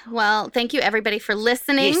 Well, thank you, everybody, for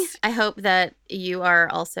listening. Yes. I hope that you are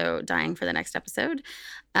also dying for the next episode.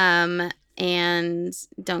 And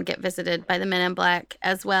don't get visited by the Men in Black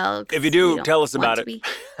as well. If you do, tell us about it.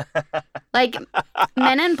 Like,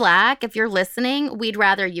 Men in Black, if you're listening, we'd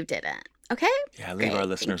rather you didn't. Okay? Yeah, leave our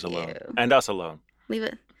listeners alone. And us alone. Leave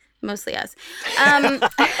it. Mostly us.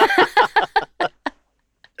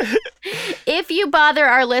 If you bother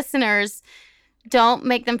our listeners, don't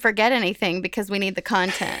make them forget anything because we need the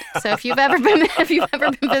content. So if you've ever been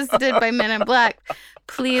visited by Men in Black,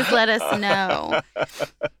 please let us know.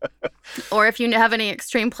 Or if you have any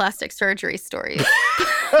extreme plastic surgery stories,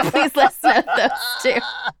 please let us know those too.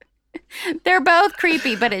 They're both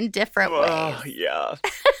creepy, but in different ways. Oh, yeah.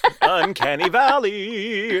 Uncanny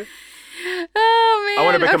Valley. Oh, man. I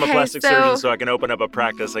want to become a plastic surgeon so I can open up a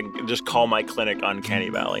practice and just call my clinic Uncanny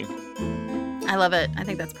Valley. I love it. I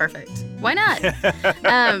think that's perfect. Why not?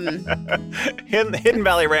 Hidden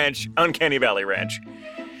Valley Ranch, Uncanny Valley Ranch.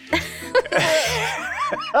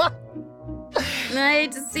 I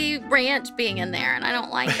just see ranch being in there, and I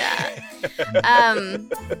don't like that.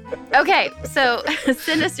 Okay, so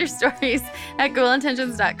send us your stories at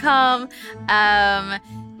ghoulintentions.com.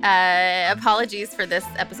 Apologies for this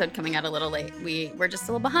episode coming out a little late. We're just a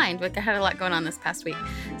little behind. We had a lot going on this past week.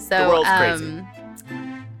 So, the world's crazy.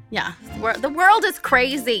 Yeah, the world is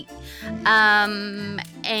crazy.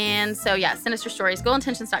 And so, yeah, send us your stories,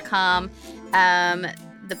 ghoulintentions.com.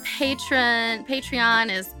 The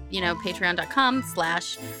Patreon is,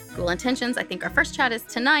 patreon.com/ghoulintentions. I think our first chat is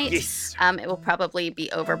tonight. Yes. It will probably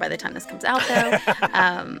be over by the time this comes out, though.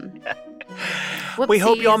 We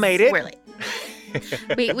hope y'all made it. We're late.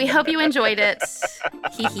 We hope you enjoyed it.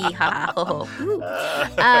 Hee hee ha ho ho.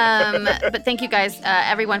 But thank you guys,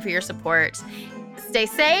 everyone, for your support. Stay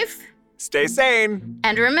safe. Stay sane.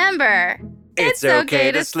 And remember, it's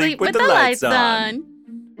okay to sleep with the lights on.